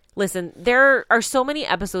 listen, there are so many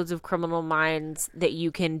episodes of Criminal Minds that you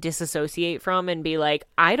can disassociate from and be like,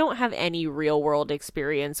 I don't have any real world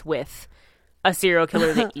experience with a serial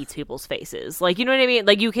killer that eats people's faces. Like, you know what I mean?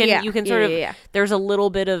 Like, you can sort of, there's a little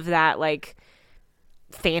bit of that, like,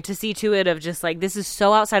 fantasy to it of just like, this is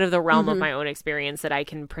so outside of the realm of my own experience that I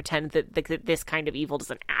can pretend that this kind of evil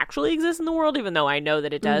doesn't actually exist in the world, even though I know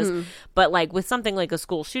that it does. But like with something like a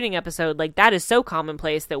school shooting episode, like that is so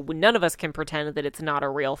commonplace that none of us can pretend that it's not a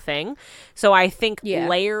real thing. So I think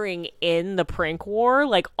layering in the prank war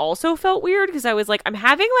like also felt weird because I was like, I'm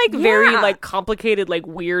having like very like complicated like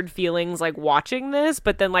weird feelings like watching this,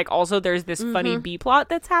 but then like also there's this funny B plot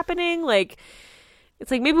that's happening. Like, it's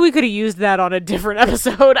like, maybe we could have used that on a different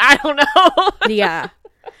episode. I don't know. Yeah.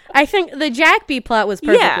 I think the Jack B plot was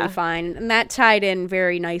perfectly fine, and that tied in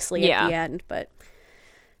very nicely at the end, but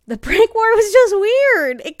the prank war was just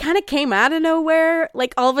weird. It kind of came out of nowhere.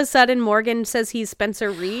 Like, all of a sudden, Morgan says he's Spencer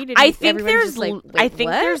Reed. And I think there's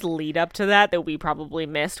there's lead up to that we probably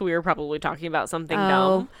missed. We were probably talking about something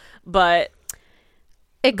dumb, but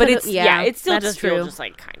it still just feels just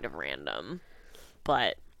like kind of random.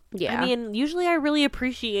 But yeah, I mean, usually I really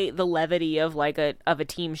appreciate the levity of like a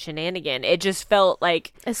team shenanigan. It just felt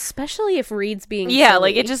like, especially if Reed's being silly.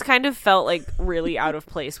 Like it just kind of felt like really out of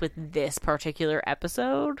place with this particular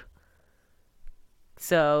episode.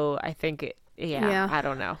 So I think I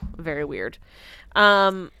don't know, very weird.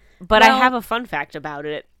 But I have a fun fact about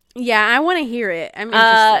it. Yeah, I want to hear it. I'm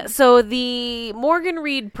interested. So the Morgan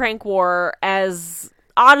Reed prank war, as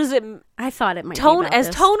odd as I thought it might be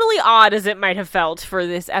tonally odd as it might have felt for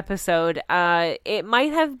this episode, it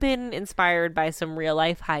might have been inspired by some real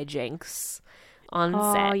life hijinks on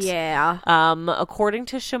set. Oh yeah. According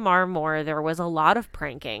to Shamar Moore, there was a lot of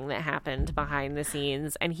pranking that happened behind the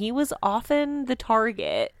scenes, and he was often the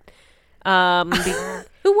target.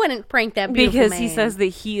 Who wouldn't prank that beautiful because man? He says that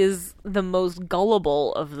he is the most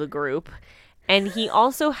gullible of the group. And he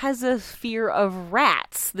also has a fear of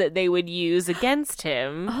rats that they would use against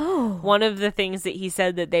him. Oh. One of the things that he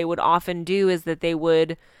said that they would often do is that they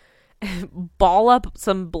would ball up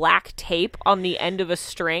some black tape on the end of a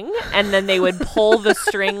string, and then they would pull the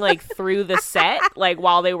string like through the set, like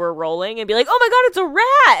while they were rolling, and be like, "Oh my god, it's a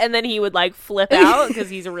rat!" And then he would like flip out because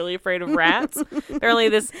he's really afraid of rats. Apparently,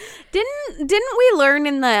 this didn't we learn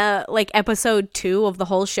in the like episode 2 of the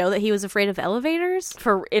whole show that he was afraid of elevators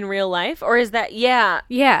for in real life, or is that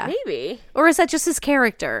maybe, or is that just his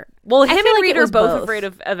character? Well, him and Reed are both afraid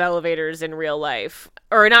of elevators in real life.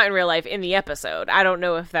 Or not in real life, in the episode. I don't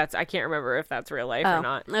know if I can't remember if that's real life or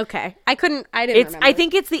not. Okay. I didn't remember. I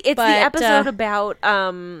think it's the episode about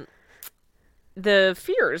the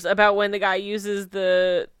fears, about when the guy uses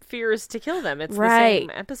the fears to kill them. It's the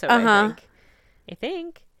same episode, I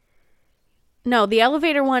think. No, the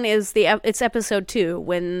elevator one is it's episode 2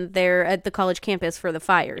 when they're at the college campus for the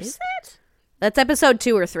fires. Is it? That's episode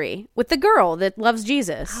 2 or 3 with the girl that loves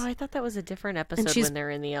Jesus. Oh, I thought that was a different episode when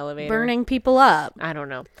they're in the elevator burning people up. I don't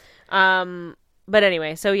know. But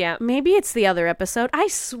anyway, so yeah, maybe it's the other episode. I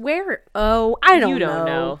swear. Oh, I don't know. You don't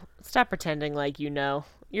know. Stop pretending like you know.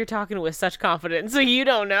 You're talking with such confidence, so you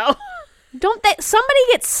don't know. Somebody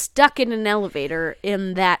gets stuck in an elevator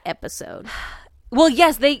in that episode? Well,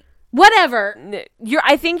 yes, Whatever.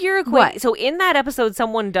 I think you're equating. What? So in that episode,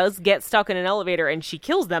 someone does get stuck in an elevator, and she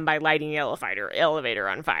kills them by lighting the elevator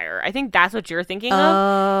on fire. I think that's what you're thinking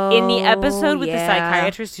of. In the episode with the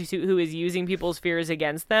psychiatrist who is using people's fears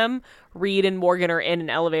against them, Reed and Morgan are in an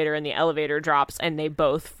elevator, and the elevator drops, and they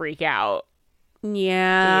both freak out.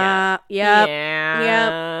 Yeah.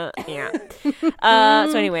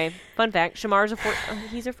 So anyway, fun fact: Shamar's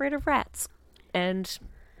he's afraid of rats, and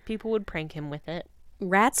people would prank him with it.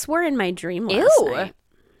 Rats were in my dream last night.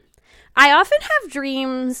 I often have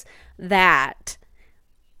dreams that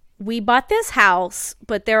we bought this house,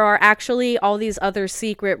 but there are actually all these other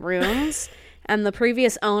secret rooms, and the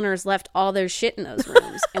previous owners left all their shit in those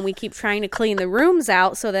rooms, and we keep trying to clean the rooms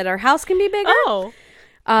out so that our house can be bigger.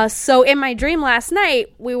 So in my dream last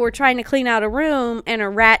night, we were trying to clean out a room, and a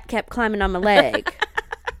rat kept climbing on my leg.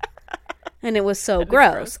 And it was so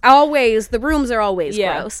gross. The rooms are always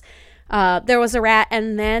gross. There was a rat,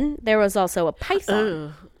 and then there was also a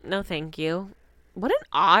python. No, thank you. What an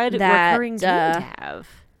odd recurring dream to have.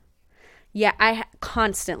 Yeah,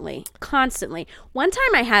 constantly. One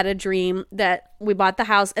time I had a dream that we bought the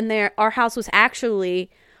house, and our house was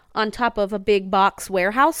actually on top of a big box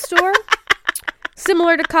warehouse store.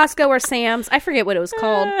 Similar to Costco or Sam's. I forget what it was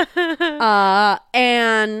called.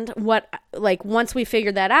 And once we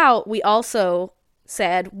figured that out, we also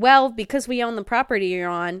said, well, because we own the property you're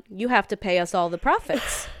on, you have to pay us all the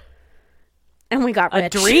profits. And we got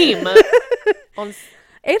rich. A dream.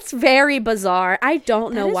 It's very bizarre. I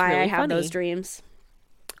don't know why really I have those dreams.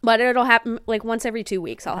 But it'll happen once every 2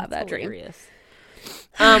 weeks. I'll have that hilarious.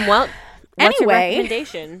 Dream. Well, what's your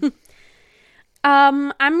recommendation?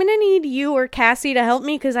 I'm going to need you or Cassie to help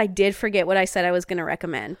me because I did forget what I said I was going to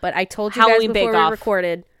recommend. But I told you guys before we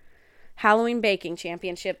recorded. Halloween Baking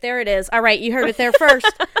Championship. There it is. All right, you heard it there first.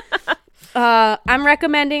 I'm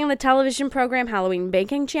recommending the television program Halloween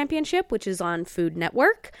Baking Championship, which is on Food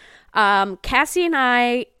Network. Cassie and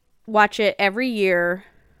I watch it every year.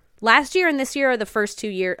 Last year and this year are the first 2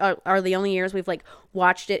 years are the only years we've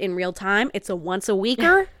watched it in real time. It's a once a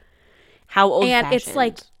weeker. How old-fashioned. And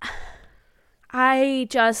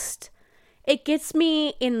it's it gets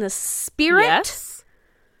me in the spirit. Yes.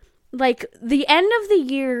 The end of the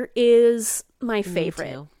year is my favorite.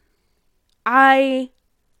 Me too. I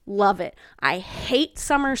love it. I hate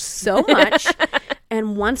summer so much.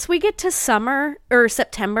 And once we get to summer or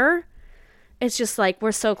September, it's just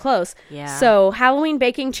we're so close. Yeah. So Halloween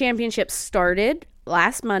Baking Championship started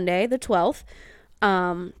last Monday, the 12th.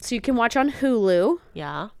 So you can watch on Hulu.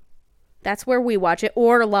 Yeah. That's where we watch it,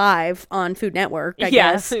 or live on Food Network, I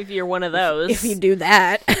guess. If you're one of those. If you do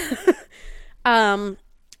that.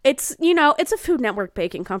 It's, it's a Food Network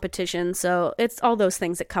baking competition, so it's all those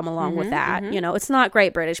things that come along with that. Mm-hmm. It's not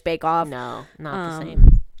Great British Bake Off. No, not the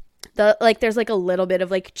same. There's a little bit of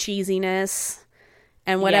cheesiness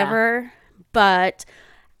and whatever, but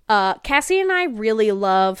Cassie and I really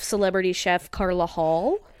love celebrity chef Carla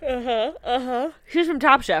Hall. She's from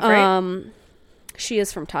Top Chef, right? She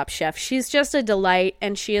is from Top Chef. She's just a delight,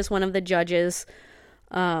 and she is one of the judges.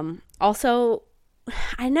 Also,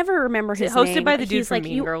 I never remember his name. Hosted by the dude from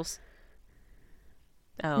Mean Girls.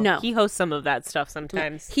 Oh, no. He hosts some of that stuff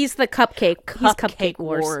sometimes. He's the Cupcake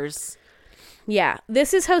Wars. Yeah.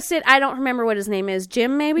 This is hosted, I don't remember what his name is.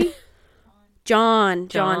 Jim, maybe? John,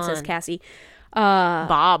 says Cassie.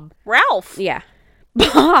 Bob. Ralph. Yeah.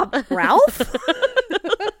 Bob. Ralph?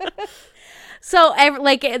 So,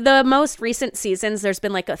 the most recent seasons, there's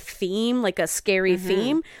been a theme, a scary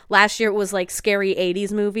theme. Last year it was scary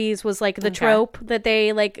 80s movies was the trope that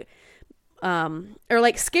they or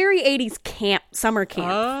scary 80s summer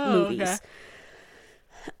camp movies.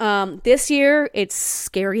 Okay. This year it's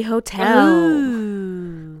Scary Hotel.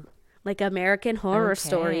 Ooh. American Horror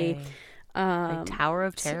Story. Tower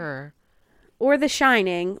of Terror. Or The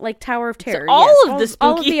Shining, Tower of Terror. So all of the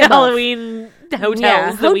spooky Halloween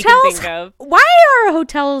hotels that we can think of. Why are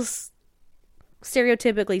hotels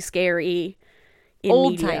stereotypically scary in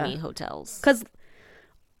old-timey hotels? Because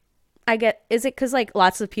is it because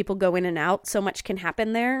lots of people go in and out, so much can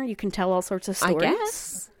happen there? You can tell all sorts of stories. I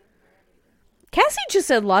guess. Cassie just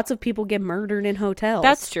said lots of people get murdered in hotels.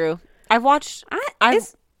 That's true. I've watched...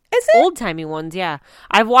 Is it? Old-timey ones, yeah.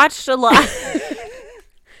 I've watched a lot...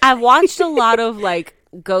 I've watched a lot of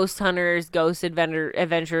ghost hunters, ghost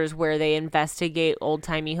adventures where they investigate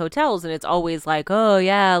old-timey hotels, and it's always oh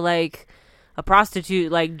yeah, a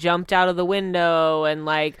prostitute jumped out of the window, and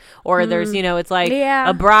or there's it's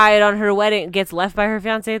a bride on her wedding gets left by her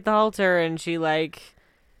fiance at the altar, and she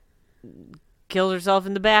kills herself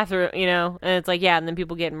in the bathroom, and it's and then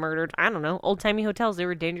people get murdered. I don't know. Old-timey hotels, they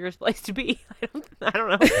were a dangerous place to be. I don't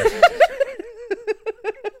know.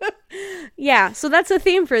 Yeah, so that's a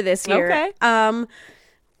theme for this year. Okay.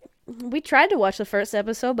 We tried to watch the first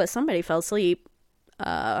episode, but somebody fell asleep.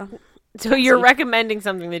 So you're recommending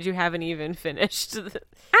something that you haven't even finished. I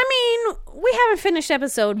mean, we haven't finished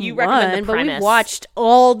episode You 1, recommend the but we've premise. watched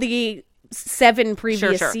all the 7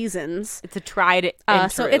 previous Sure. seasons. It's a tried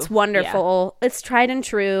and So true. it's wonderful. Yeah. It's tried and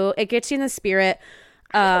true. It gets you in the spirit.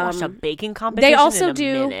 I watched a baking competition. They also in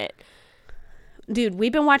a minute. Dude,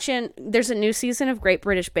 we've been watching. There's a new season of Great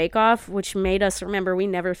British Bake Off, which made us remember we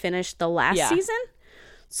never finished the last season.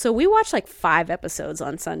 So we watched like 5 episodes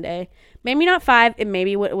on Sunday. Maybe not 5. It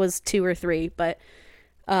maybe it was 2 or 3. But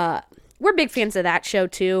we're big fans of that show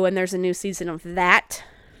too. And there's a new season of that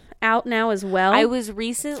out now as well. I was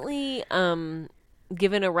recently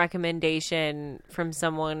given a recommendation from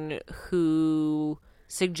someone who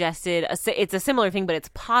suggested it's a similar thing, but it's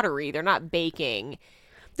pottery. They're not baking.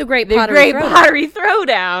 The Great Pottery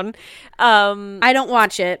Throwdown. I don't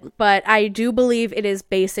watch it, but I do believe it is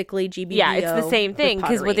basically GBO. Yeah, it's the same thing,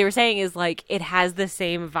 because what they were saying is like it has the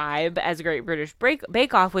same vibe as Great British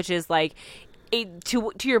Bake Off, which is like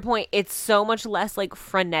to your point, it's so much less like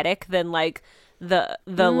frenetic than like the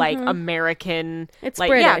like American. It's like,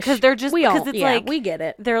 British. Yeah, because they're just like we get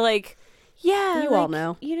it. They're like. Yeah, you all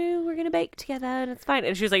know. We're gonna bake together and it's fine.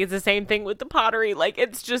 And she was like, it's the same thing with the pottery. Like,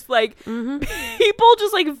 it's just like people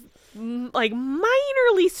just like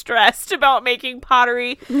minorly stressed about making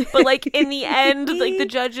pottery, but like in the end, like the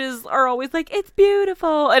judges are always like, it's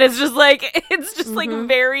beautiful, and it's just like like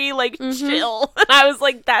very like chill. And I was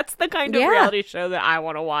like, that's the kind of reality show that I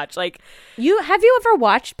want to watch. Like, have you ever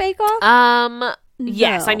watched Bake Off?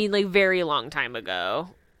 Yes, No. I mean like very long time ago.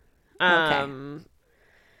 Okay.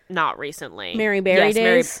 Not recently. Mary Berry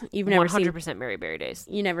Days? You've never 100% Mary Berry Days.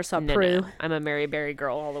 You never saw No, Prue? no. I'm a Mary Berry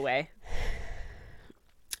girl all the way.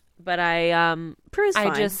 But Prue's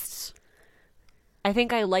fine. I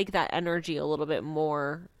think I like that energy a little bit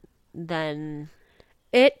more than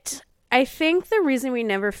it. I think the reason we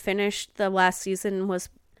never finished the last season was,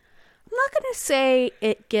 I'm not going to say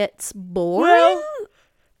it gets boring,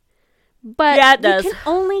 but yeah, it does. You can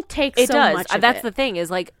only take it so does. much of That's it. the thing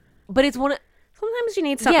is like, but it's one of, sometimes you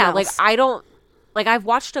need something else. like I don't, like I've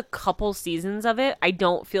watched a couple seasons of it. I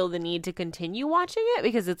don't feel the need to continue watching it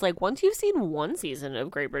because it's like once you've seen one season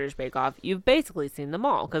of Great British Bake Off, you've basically seen them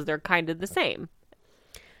all because they're kind of the same.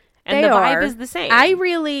 And the vibe is the same.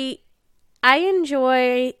 I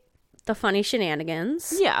enjoy the funny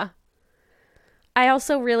shenanigans. Yeah. I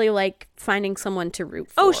also really like finding someone to root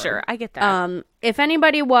for. Oh, sure. I get that. If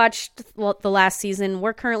anybody watched the last season,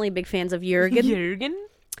 we're currently big fans of Jurgen.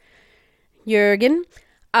 Jurgen.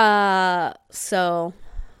 So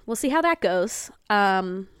we'll see how that goes.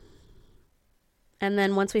 And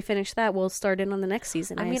then once we finish that, we'll start in on the next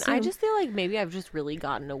season. I mean, I just feel like maybe I've just really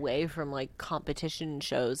gotten away from like competition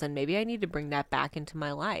shows, and maybe I need to bring that back into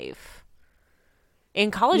my life. In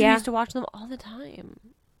college, we used to watch them all the time.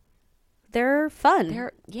 They're fun.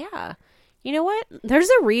 Yeah. You know what? There's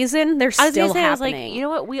a reason they're still happening. I was like, you know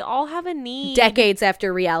what? We all have a need. Decades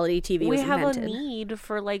after reality TV was invented. We have a need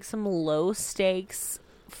for like some low stakes,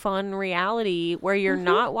 fun reality where you're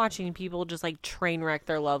not watching people just like train wreck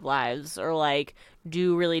their love lives or like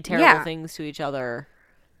do really terrible things to each other.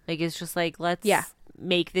 Like, it's just like, let's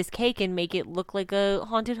make this cake and make it look like a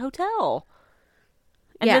haunted hotel.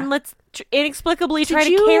 And then let's inexplicably try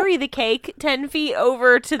to carry the cake 10 feet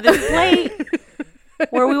over to this plate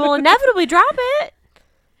where we will inevitably drop it.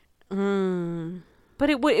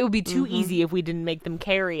 But it would be too easy if we didn't make them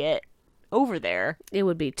carry it over there. It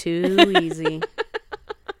would be too easy.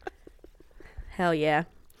 Hell yeah.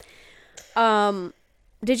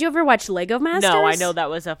 Did you ever watch Lego Masters? No, I know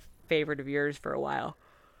that was a favorite of yours for a while.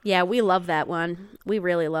 Yeah, we love that one. We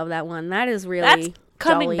really love that one. That is really... That's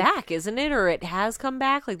coming back, isn't it? Or it has come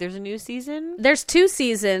back? Like, there's a new season? There's 2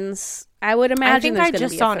 seasons. I would imagine I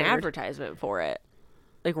just saw an advertisement for it.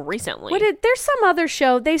 Like, recently. There's some other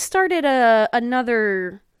show. They started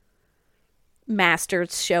another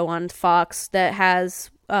Masters show on Fox that has...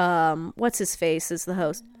 what's his face is the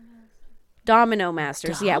host? Domino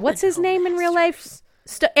Masters. Yeah, what's his name in real life?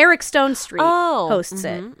 Eric Stone Street hosts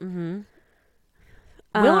it.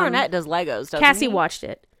 Will Arnett does Legos, doesn't Cassie he? watched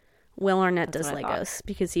it. Will Arnett does Legos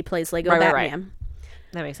because he plays Lego Batman. Right.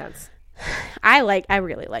 That makes sense. I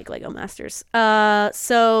really like Lego Masters.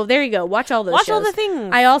 So there you go. Watch all those shows. Watch all the things.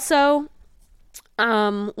 I also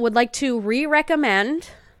would like to recommend,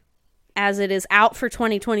 as it is out for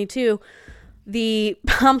 2022, the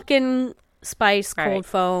pumpkin spice cold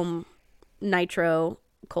foam nitro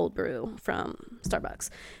cold brew from Starbucks,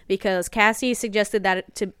 because Cassie suggested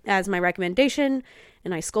that as my recommendation,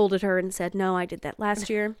 and I scolded her and said, no, I did that last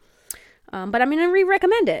year. But I'm going to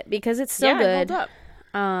re-recommend it because it's still good. Hold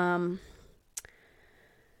up.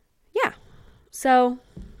 Yeah. So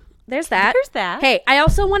there's that. There's that. Hey, I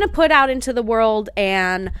also want to put out into the world,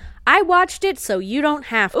 and I watched it so you don't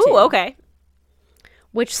have to. Ooh, okay.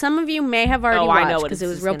 Which some of you may have already watched because it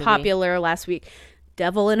was real popular last week.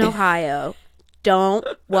 Devil in Ohio. Don't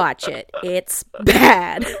watch it. It's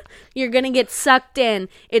bad. You're going to get sucked in.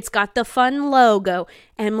 It's got the fun logo.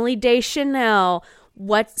 Emily Deschanel.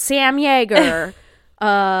 Sam Yeager.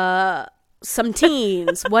 Some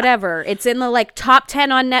teens. Whatever. It's in the like top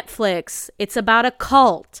 10 on Netflix. It's about a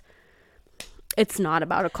cult. It's not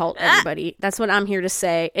about a cult, everybody. That's what I'm here to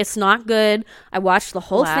say. It's not good. I watched the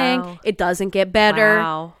whole thing. It doesn't get better.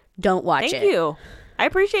 Wow. Don't watch it. Thank you. I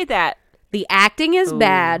appreciate that. The acting is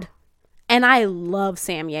bad. And I love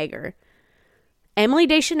Sam Yeager. Emily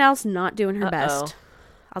Deschanel's not doing her best.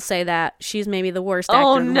 I'll say that. She's maybe the worst actor.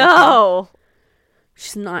 Oh, in the whole no. thing.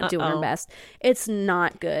 She's not doing her best. It's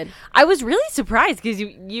not good. I was really surprised because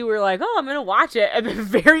you were like, oh, I'm going to watch it. And then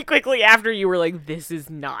very quickly after you were like, this is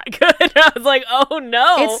not good. I was like, oh,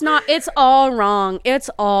 no. It's not. It's all wrong. It's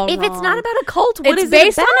all If wrong. It's not about a cult, what It's is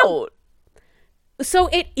based it on about? So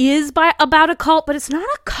it is about a cult, but it's not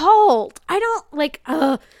a cult. I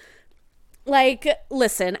don't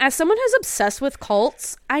listen, as someone who's obsessed with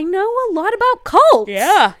cults, I know a lot about cults.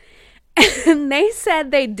 Yeah. And they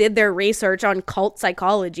said they did their research on cult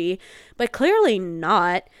psychology, but clearly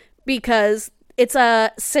not, because it's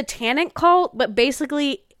a satanic cult, but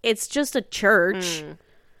basically it's just a church.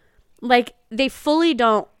 Like, they fully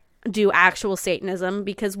don't do actual Satanism,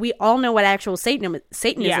 because we all know what actual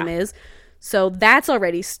Satanism is. So that's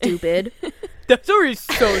already stupid. That's already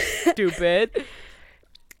so stupid.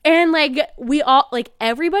 And, like, we all, like,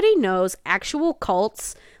 everybody knows actual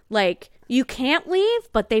cults, like, you can't leave,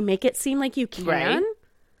 but they make it seem like you can. Right.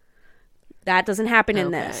 That doesn't happen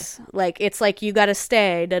in this. Like, it's like, you gotta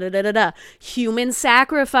stay, da-da-da-da-da. Human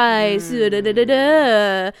sacrifice,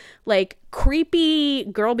 da-da-da-da-da. Like, creepy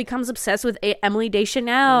girl becomes obsessed with Emily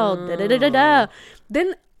Deschanel, da-da-da-da-da.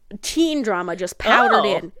 Then teen drama just powdered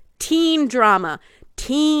in. Teen drama.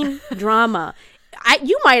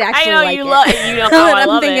 You might actually like it. You know how I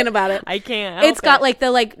love thinking about it. I can't. It's got like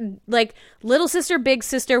the like little sister, big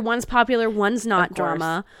sister. One's popular, one's not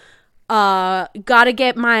drama. Gotta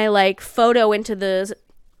get my like photo into the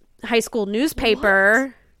high school newspaper.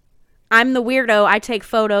 What? I'm the weirdo. I take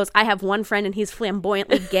photos. I have one friend and he's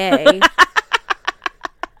flamboyantly gay.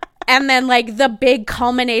 And then like the big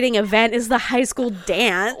culminating event is the high school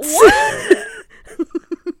dance. What?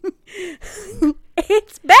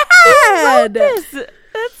 It's bad. Who wrote this? That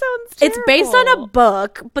sounds terrible. It's based on a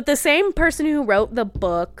book, but the same person who wrote the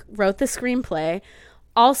book wrote the screenplay.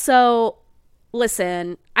 Also,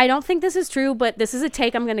 listen, I don't think this is true, but this is a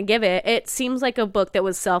take I'm going to give it. It seems like a book that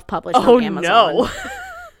was self-published on Amazon. No.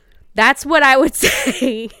 That's what I would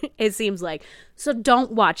say it seems like. So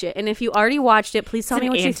don't watch it. And if you already watched it, please tell me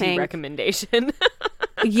what you think. Recommendation.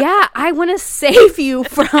 Yeah, I want to save you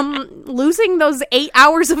from losing those 8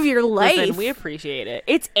 hours of your life. Listen, we appreciate it.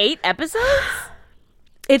 It's 8 episodes?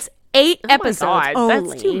 It's 8 episodes my God, only.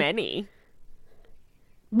 That's too many.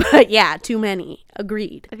 But yeah, too many.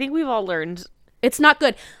 Agreed. I think we've all learned. It's not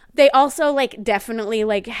good. They also like definitely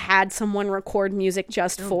like had someone record music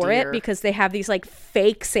just for it, because they have these like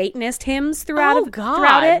fake Satanist hymns throughout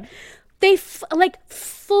it. They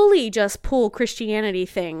fully just pull Christianity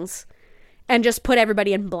things and just put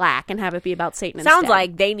everybody in black and have it be about Satan. Sounds instead.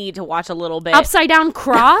 like they need to watch a little bit. Upside down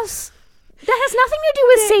cross? That has nothing to do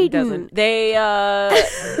with Satan. They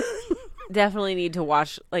definitely need to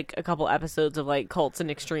watch like a couple episodes of like Cults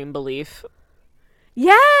and Extreme Belief.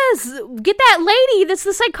 Yes, get that lady that's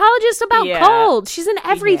the psychologist about cults. She's in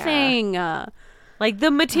everything. Yeah. Like,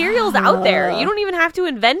 the material's out there. You don't even have to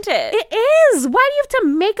invent it. It is. Why do you have to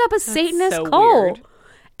make up a Satanist cult? Weird.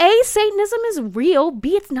 A, Satanism is real.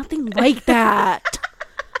 B, it's nothing like that.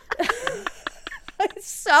 It's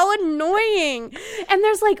so annoying. And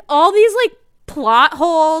there's like all these like plot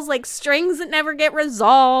holes, like strings that never get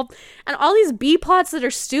resolved, and all these B plots that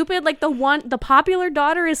are stupid. Like the popular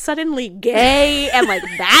daughter is suddenly gay, and like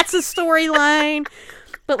that's a storyline.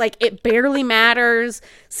 But like it barely matters.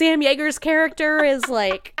 Sam Yeager's character is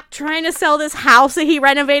like trying to sell this house that he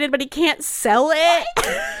renovated, but he can't sell it.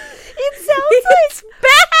 It sounds like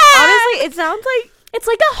bad. Honestly, it sounds like it's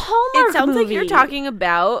like a Hallmark It sounds movie. like you're talking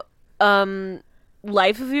about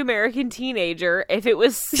Life of the American Teenager if it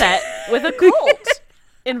was set with a cult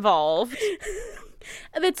involved.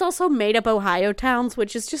 And it's also made up Ohio towns,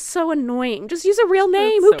 which is just so annoying. Just use a real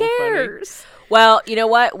name. Who cares? Funny. Well, you know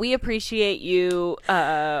what? We appreciate you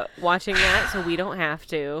watching that, so we don't have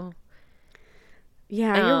to.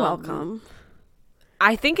 Yeah, you're welcome.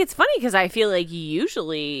 I think it's funny because I feel like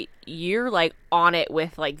usually you're like on it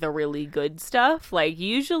with like the really good stuff. Like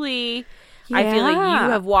usually I feel like you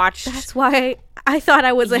have watched. That's why I thought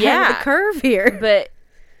I was ahead of the curve here. But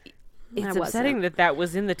it's upsetting that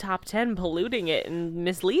was in the top 10, polluting it and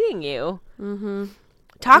misleading you. Mm-hmm.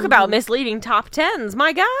 Talk about misleading top 10s.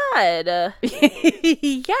 My God.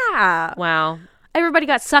 Yeah. Wow. Everybody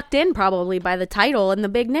got sucked in probably by the title and the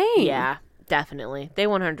big name. Yeah, definitely. They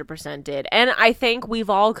 100% did. And I think we've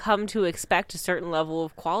all come to expect a certain level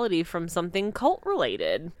of quality from something cult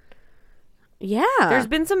related. Yeah. There's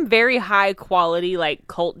been some very high quality like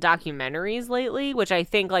cult documentaries lately, which I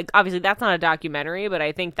think like obviously that's not a documentary, but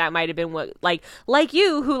I think that might have been what like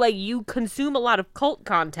you who like you consume a lot of cult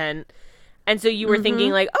content, and so you were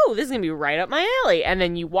thinking like, oh, this is gonna be right up my alley, and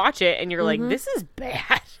then you watch it and you're like, this is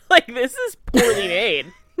bad. Like this is poorly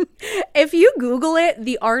made. If you Google it,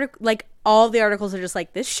 the article like all the articles are just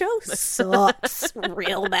like, this show sucks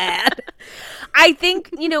real bad. I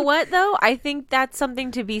think, you know what though? I think that's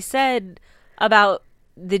something to be said about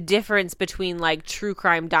the difference between like true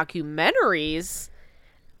crime documentaries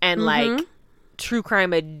and like true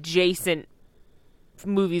crime adjacent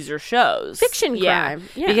movies or shows. Fiction crime.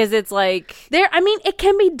 Yeah. Because it's like I mean, it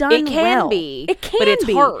can be done It can well. be. It can but it's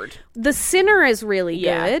be. hard. The Sinner is really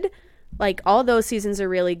Yeah. good. Like all those seasons are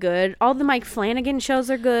really good. All the Mike Flanagan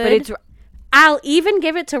shows are good. But it's I'll even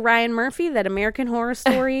give it to Ryan Murphy that American Horror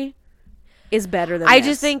Story is better than I this.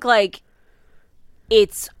 just think like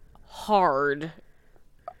it's hard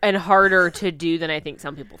and harder to do than I think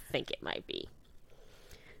some people think it might be.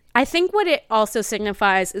 I think what it also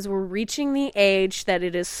signifies is we're reaching the age that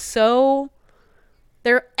it is so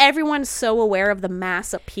everyone's so aware of the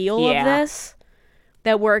mass appeal of this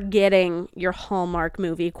that we're getting your Hallmark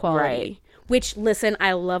movie quality. Right. Which, listen,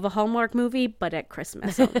 I love a Hallmark movie, but at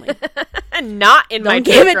Christmas only. And not in my Don't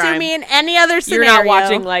give it crime. to me in any other scenario. You're not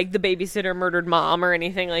watching like The Babysitter Murdered Mom or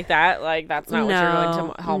anything like that. Like that's not what you're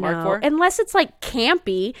going to Hallmark for. Unless it's like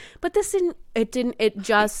campy, but this didn't. It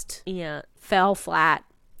just fell flat.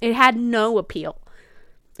 It had no appeal.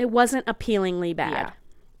 It wasn't appealingly bad. Yeah.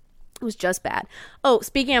 It was just bad. Oh,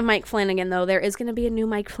 speaking of Mike Flanagan, though, there is going to be a new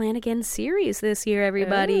Mike Flanagan series this year,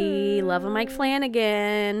 everybody. Love a Mike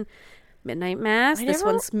Flanagan. Midnight Mass. This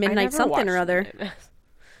one's Midnight something or other.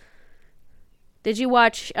 Did you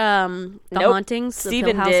watch The Hauntings?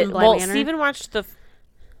 Steven Hill House did. and Bly Well, Manor?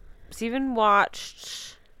 Steven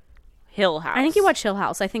watched Hill House. I think he watched Hill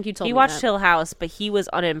House. I think you told me He watched that. Hill House, but he was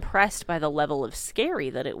unimpressed by the level of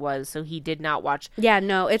scary that it was, so he did not watch. Yeah,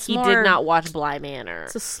 no, He did not watch Bly Manor.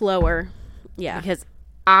 It's a slower. Yeah. Because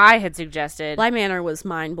I had suggested... Bly Manor was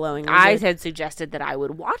mind-blowing. I had suggested that I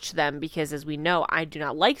would watch them because, as we know, I do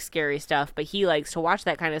not like scary stuff, but he likes to watch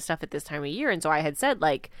that kind of stuff at this time of year. And so I had said,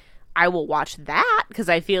 like, I will watch that because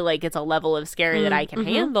I feel like it's a level of scary that I can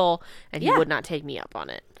handle, and he would not take me up on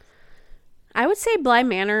it. I would say Bly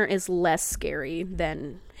Manor is less scary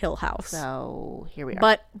than Hill House. So here we are.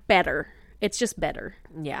 But better. It's just better.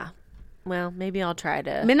 Yeah. Well, maybe I'll try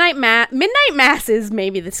to... Midnight Mass is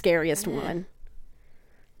maybe the scariest one.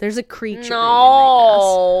 There's a creature in Midnight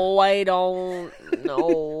No, I don't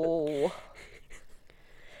know.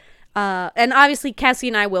 and obviously Cassie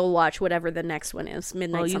and I will watch whatever the next one is.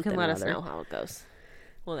 Midnight Well, you something can let or us other. know how it goes.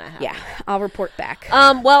 When that happens. Yeah, I'll report back.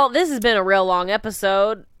 Well, this has been a real long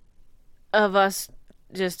episode of us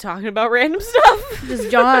just talking about random stuff. Just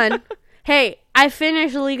John. Hey, I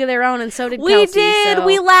finished League of Their Own, and so did We Kelsey. did. So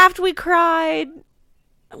We laughed. We cried.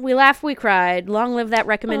 we laughed. We cried. Long live that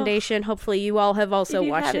recommendation. Hopefully, you all have also If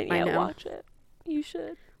you watched it haven't by yet, now. watch it. You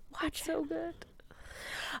should. Watch so good.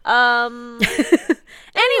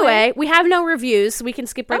 Anyway, we have no reviews, so we can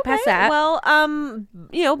skip right past that. Well,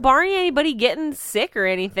 barring anybody getting sick or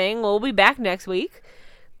anything, we'll be back next week.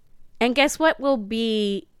 And guess what will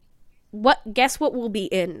be? Guess what will be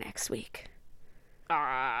in next week?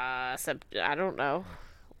 I don't know.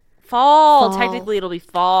 Fall. Technically, it'll be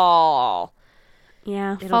fall.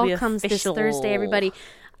 Yeah, It'll fall be comes official. this Thursday, everybody.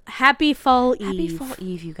 Happy Fall Eve. Happy Fall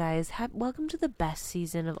Eve, you guys. Welcome to the best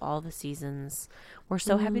season of all the seasons. We're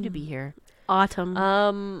so happy to be here. Autumn.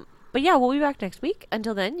 But yeah, we'll be back next week.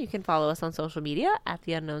 Until then, you can follow us on social media at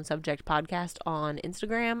the Unknown Subject Podcast on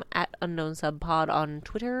Instagram, at Unknown Sub Pod on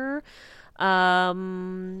Twitter.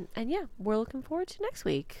 And yeah, we're looking forward to next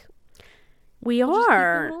week. We We'll just keep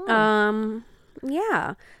are. going.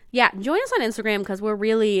 Yeah. Join us on Instagram because we're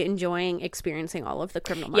really enjoying experiencing all of the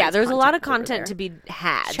Criminal Minds. Yeah, there's a lot of over content there. to be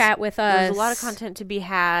had. Chat with us. There's a lot of content to be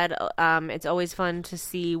had. It's always fun to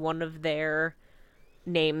see one of their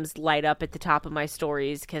names light up at the top of my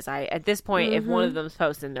stories because at this point, if one of them's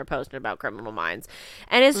posting, they're posting about Criminal Minds.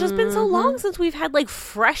 And it's just been so long since we've had like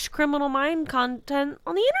fresh Criminal Mind content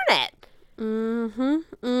on the internet.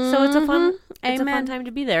 So it's a fun time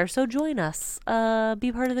to be there. So join us.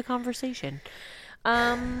 Be part of the conversation.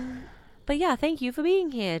 But yeah, thank you for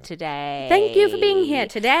being here today.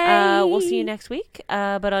 We'll see you next week.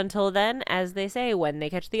 But until then, as they say, when they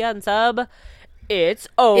catch the unsub, it's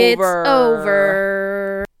over.